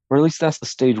 or at least that's the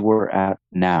stage we're at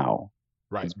now.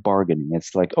 Right. It's bargaining.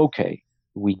 It's like, okay,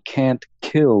 we can't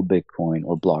kill Bitcoin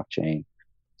or blockchain,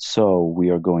 so we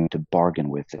are going to bargain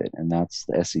with it. And that's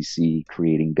the SEC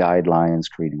creating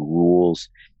guidelines, creating rules,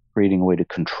 creating a way to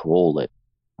control it,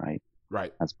 right?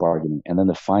 Right. That's bargaining. And then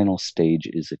the final stage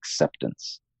is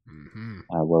acceptance, Mm-hmm.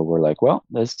 where we're like, well,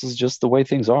 this is just the way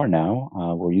things are now.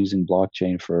 We're using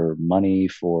blockchain for money,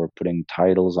 for putting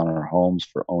titles on our homes,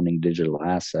 for owning digital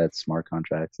assets, smart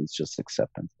contracts. It's just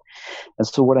acceptance. And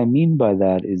so what I mean by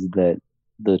that is that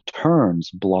the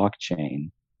terms blockchain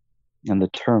and the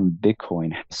term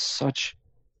Bitcoin has such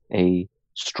a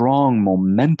strong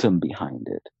momentum behind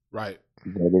it Right.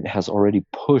 that it has already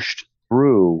pushed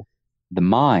through the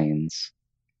minds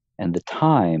and the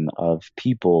time of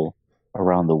people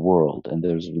around the world. And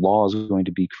there's laws going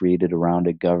to be created around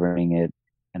it, governing it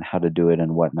and how to do it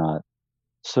and whatnot.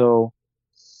 So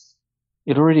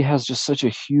it already has just such a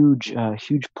huge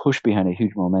push behind it,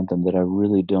 huge momentum, that I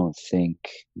really don't think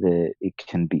that it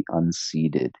can be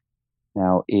unseated.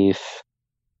 Now, if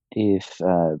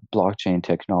blockchain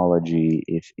technology,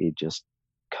 if it just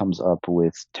comes up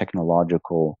with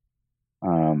technological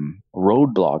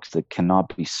roadblocks that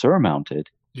cannot be surmounted,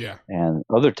 Yeah. and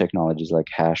other technologies like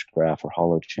Hashgraph or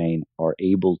Holochain are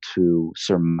able to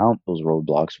surmount those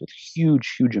roadblocks with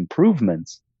huge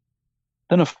improvements,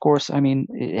 then of course, I mean,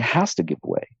 it has to give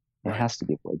way. It Right. has to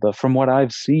give way. But from what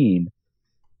I've seen,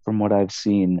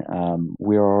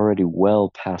 we're already well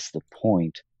past the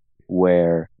point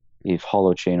where if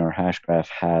Holochain or Hashgraph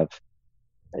have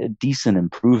decent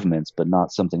improvements, but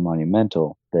not something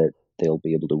monumental, that they'll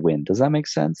be able to win. Does that make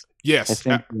sense? Yes. I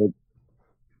think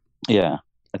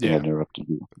I think I interrupted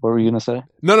you. What were you going to say?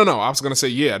 No. I was going to say,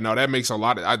 yeah, no, that makes a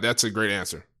lot of, that's a great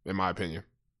answer, in my opinion.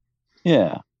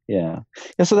 Yeah.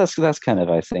 So that's kind of,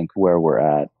 I think, where we're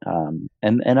at.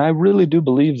 And I really do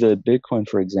believe that Bitcoin,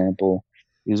 for example,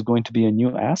 is going to be a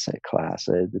new asset class.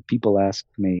 The people ask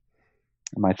me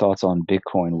my thoughts on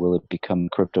Bitcoin. Will it become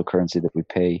cryptocurrency that we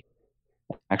pay,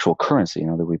 actual currency,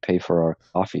 that we pay for our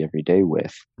coffee every day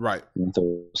with? Right. It's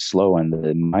so slow and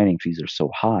the mining fees are so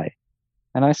high.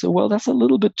 And I said, well, that's a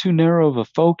little bit too narrow of a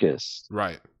focus.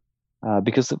 Right.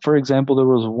 Because, for example, there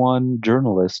was one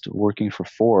journalist working for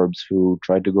Forbes who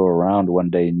tried to go around one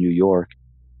day in New York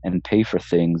and pay for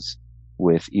things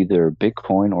with either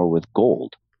Bitcoin or with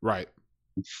gold. Right.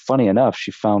 Funny enough,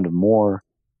 she found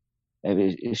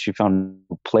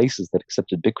places that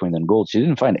accepted Bitcoin than gold. She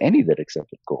didn't find any that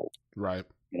accepted gold. Right.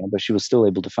 But she was still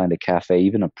able to find a cafe,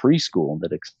 even a preschool,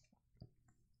 that accepted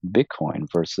Bitcoin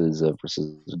versus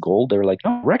gold. They were like,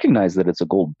 no, I recognize that it's a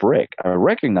gold brick. I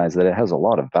recognize that it has a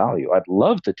lot of value. I'd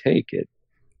love to take it,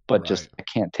 but just I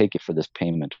can't take it for this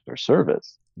payment or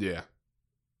service. Yeah.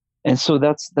 And so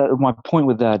that's my point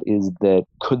with that, is that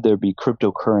could there be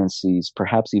cryptocurrencies,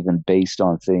 perhaps even based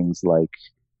on things like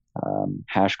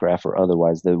Hashgraph or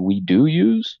otherwise, that we do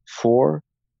use for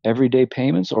everyday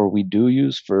payments, or we do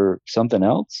use for something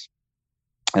else,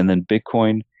 and then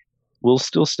Bitcoin will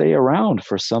still stay around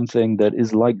for something that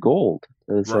is like gold.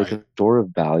 It's like a store of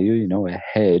value, a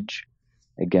hedge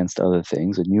against other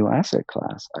things, a new asset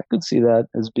class. I could see that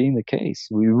as being the case.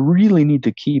 We really need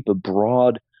to keep a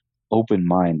broad, open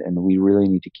mind, and we really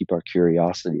need to keep our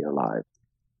curiosity alive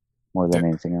more than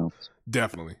anything else.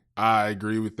 Definitely. I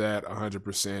agree with that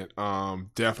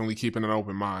 100%. Definitely keeping an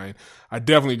open mind. I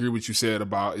definitely agree with what you said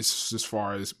about it's as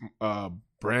far as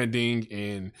branding,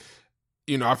 and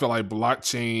I feel like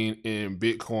blockchain and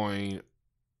Bitcoin,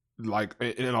 like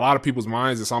in a lot of people's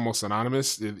minds, it's almost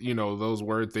synonymous. Those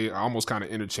words, they almost kind of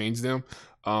interchange them,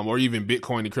 or even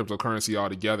Bitcoin and cryptocurrency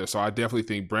altogether. So I definitely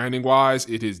think branding wise,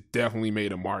 it has definitely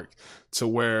made a mark to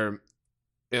where,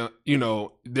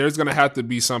 there's going to have to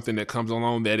be something that comes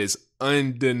along that is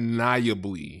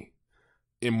undeniably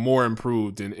and more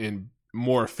improved and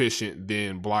more efficient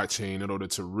than blockchain in order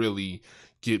to really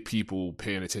get people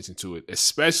paying attention to it,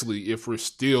 especially if we're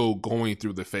still going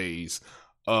through the phase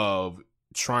of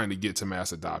trying to get to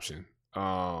mass adoption.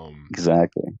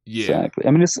 Exactly. Yeah. Exactly.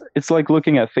 I mean, it's like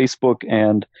looking at Facebook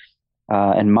and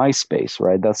MySpace,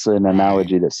 right? That's an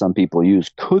analogy that some people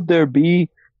use. Could the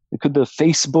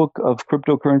Facebook of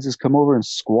cryptocurrencies come over and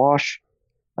squash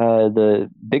the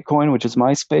Bitcoin, which is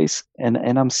MySpace? And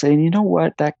I'm saying, you know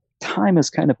what? That time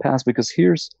has kind of passed, because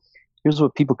here's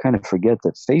what people kind of forget,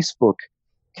 that Facebook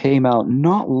came out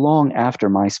not long after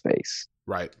MySpace.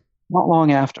 Right. Not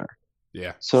long after.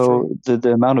 Yeah. So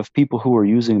the amount of people who are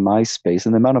using MySpace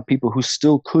and the amount of people who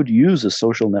still could use a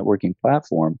social networking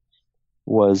platform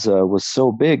was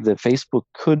so big that Facebook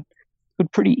could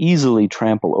could pretty easily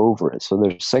trample over it. So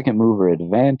their second mover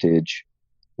advantage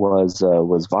was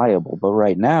viable. But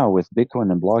right now, with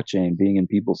Bitcoin and blockchain being in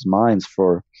people's minds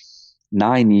for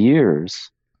 9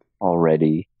 years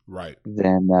already, right?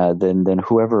 Then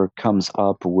whoever comes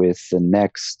up with the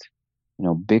next,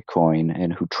 Bitcoin,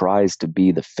 and who tries to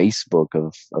be the Facebook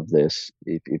of this,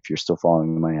 if you're still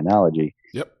following my analogy,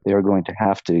 yep, they're going to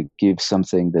have to give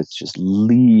something that's just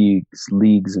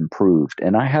leagues improved.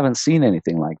 And I haven't seen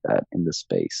anything like that in the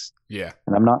space. Yeah,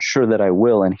 and I'm not sure that I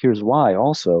will. And here's why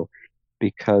also.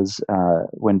 Because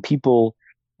when people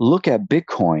look at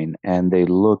Bitcoin and they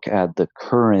look at the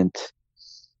current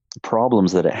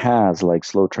problems that it has, like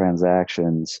slow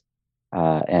transactions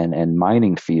and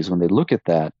mining fees, when they look at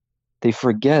that, they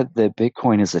forget that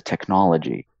Bitcoin is a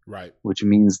technology, right? Which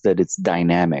means that it's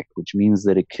dynamic, which means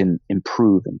that it can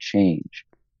improve and change.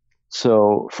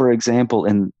 So, for example,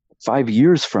 in 5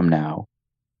 years from now,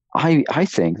 I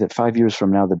think that 5 years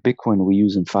from now, the Bitcoin we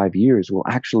use in 5 years will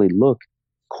actually look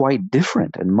quite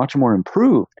different and much more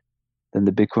improved than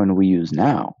the Bitcoin we use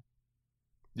now.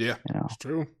 Yeah, it's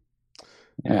true.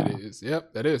 Yeah. It is.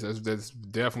 Yep, that is. That's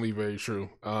definitely very true.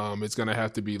 It's going to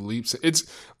have to be leaps. It's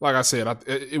like I said,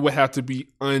 it would have to be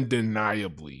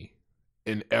undeniably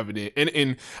and evident.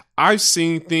 And I've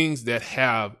seen things that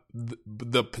have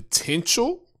the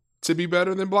potential to be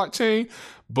better than blockchain,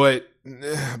 but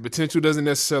potential doesn't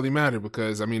necessarily matter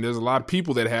because, there's a lot of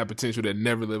people that have potential that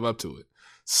never live up to it.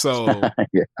 So,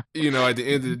 yeah. At the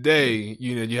end of the day,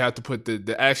 you have to put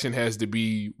the action has to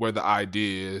be where the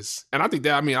idea is. And I think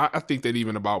that, I think that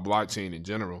even about blockchain in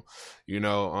general,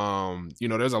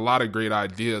 there's a lot of great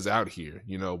ideas out here,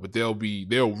 but they'll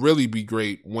really be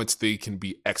great once they can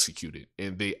be executed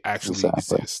and they actually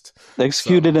exist.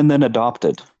 Executed and then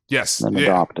adopted. Yes. And then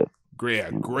adopted.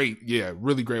 Great. Yeah,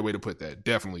 really great way to put that.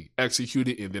 Definitely execute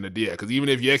it and then because even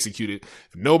if you execute it,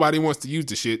 if nobody wants to use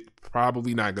the shit,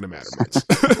 probably not going to matter much.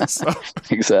 So,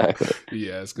 exactly.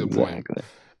 Yeah, that's a good point.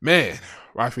 Man,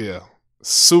 Raphael,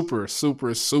 super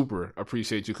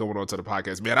appreciate you coming on to the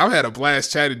podcast, man. I've had a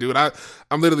blast chatting, dude.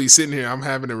 I'm literally sitting here. I'm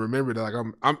having to remember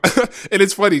that, I'm and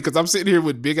it's funny because I'm sitting here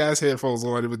with big ass headphones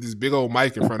on with this big old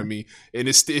mic in front of me, and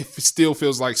it still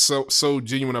feels like so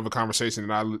genuine of a conversation,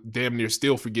 and I damn near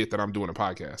still forget that I'm doing a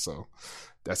podcast. So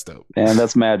that's dope. Man,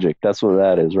 that's magic. That's what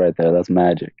that is right there. That's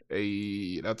magic.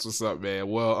 Hey, that's what's up, man.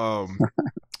 Well,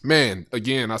 man,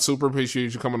 again, I super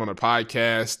appreciate you coming on the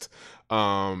podcast.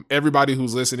 Everybody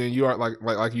who's listening, you are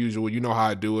like usual, you know how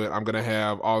I do it. I'm going to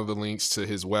have all of the links to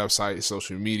his website,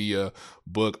 social media,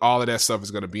 book, all of that stuff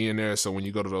is going to be in there. So when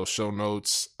you go to those show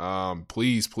notes,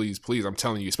 please, I'm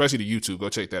telling you, especially the YouTube, go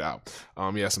check that out.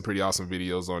 He has some pretty awesome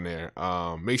videos on there.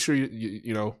 Make sure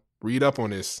you read up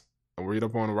on this. Read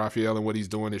up on Raphael and what he's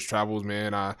doing, his travels,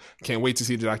 man. I can't wait to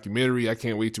see the documentary. I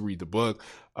can't wait to read the book.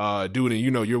 Dude, and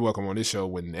you're welcome on this show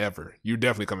whenever. You're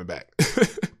definitely coming back.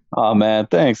 Oh, man.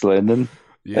 Thanks, Lyndon.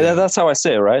 Yeah. That's how I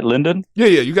say it, right? Lyndon? Yeah,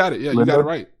 you got it. Yeah, Lyndon? You got it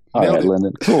right. All right,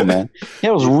 Lyndon. Cool, man.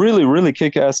 Yeah, it was really, really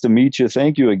kick-ass to meet you.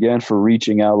 Thank you again for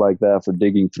reaching out like that, for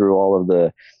digging through all of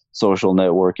the social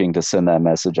networking to send that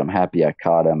message. I'm happy I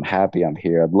caught it. I'm happy I'm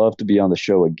here. I'd love to be on the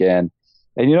show again.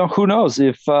 And, who knows,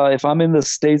 if I'm in the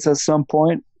States at some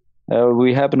point,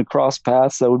 we happen to cross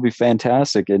paths, that would be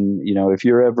fantastic. And, if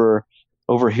you're ever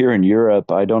over here in Europe,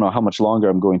 I don't know how much longer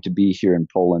I'm going to be here in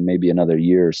Poland, maybe another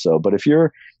year or so. But if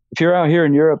you're out here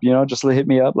in Europe, just hit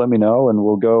me up, let me know, and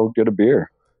we'll go get a beer.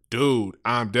 Dude,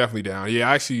 I'm definitely down. Yeah,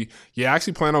 I actually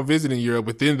plan on visiting Europe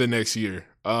within the next year.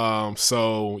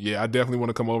 So yeah, I definitely want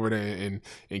to come over there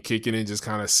and kick it and just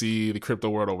kind of see the crypto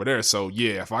world over there. So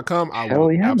yeah, if I come, I will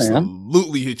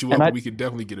absolutely hit you up, and we can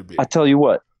definitely get a beer. I tell you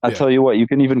what, you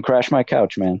can even crash my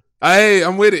couch, man. Hey,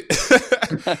 I'm with it.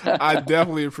 I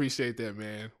definitely appreciate that,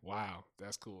 man. Wow,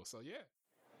 that's cool. So yeah.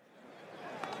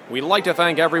 We'd like to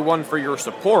thank everyone for your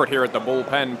support here at the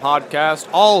Bullpen Podcast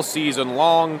all season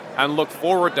long and look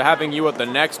forward to having you at the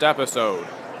next episode.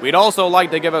 We'd also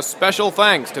like to give a special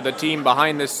thanks to the team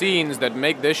behind the scenes that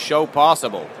make this show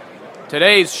possible.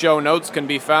 Today's show notes can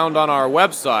be found on our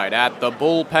website at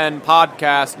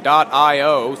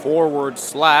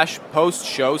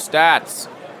thebullpenpodcast.io/post-show stats.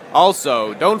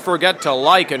 Also, don't forget to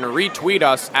like and retweet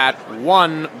us at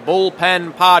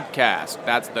 1BullpenPodcast.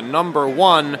 That's the number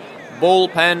 1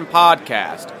 Bullpen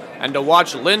Podcast. And to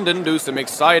watch Lyndon do some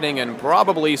exciting and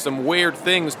probably some weird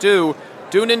things too,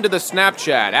 tune into the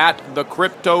Snapchat at The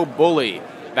Crypto Bully.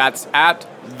 That's at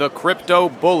The Crypto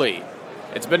Bully.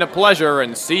 It's been a pleasure,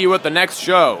 and see you at the next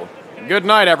show. Good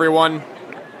night, everyone.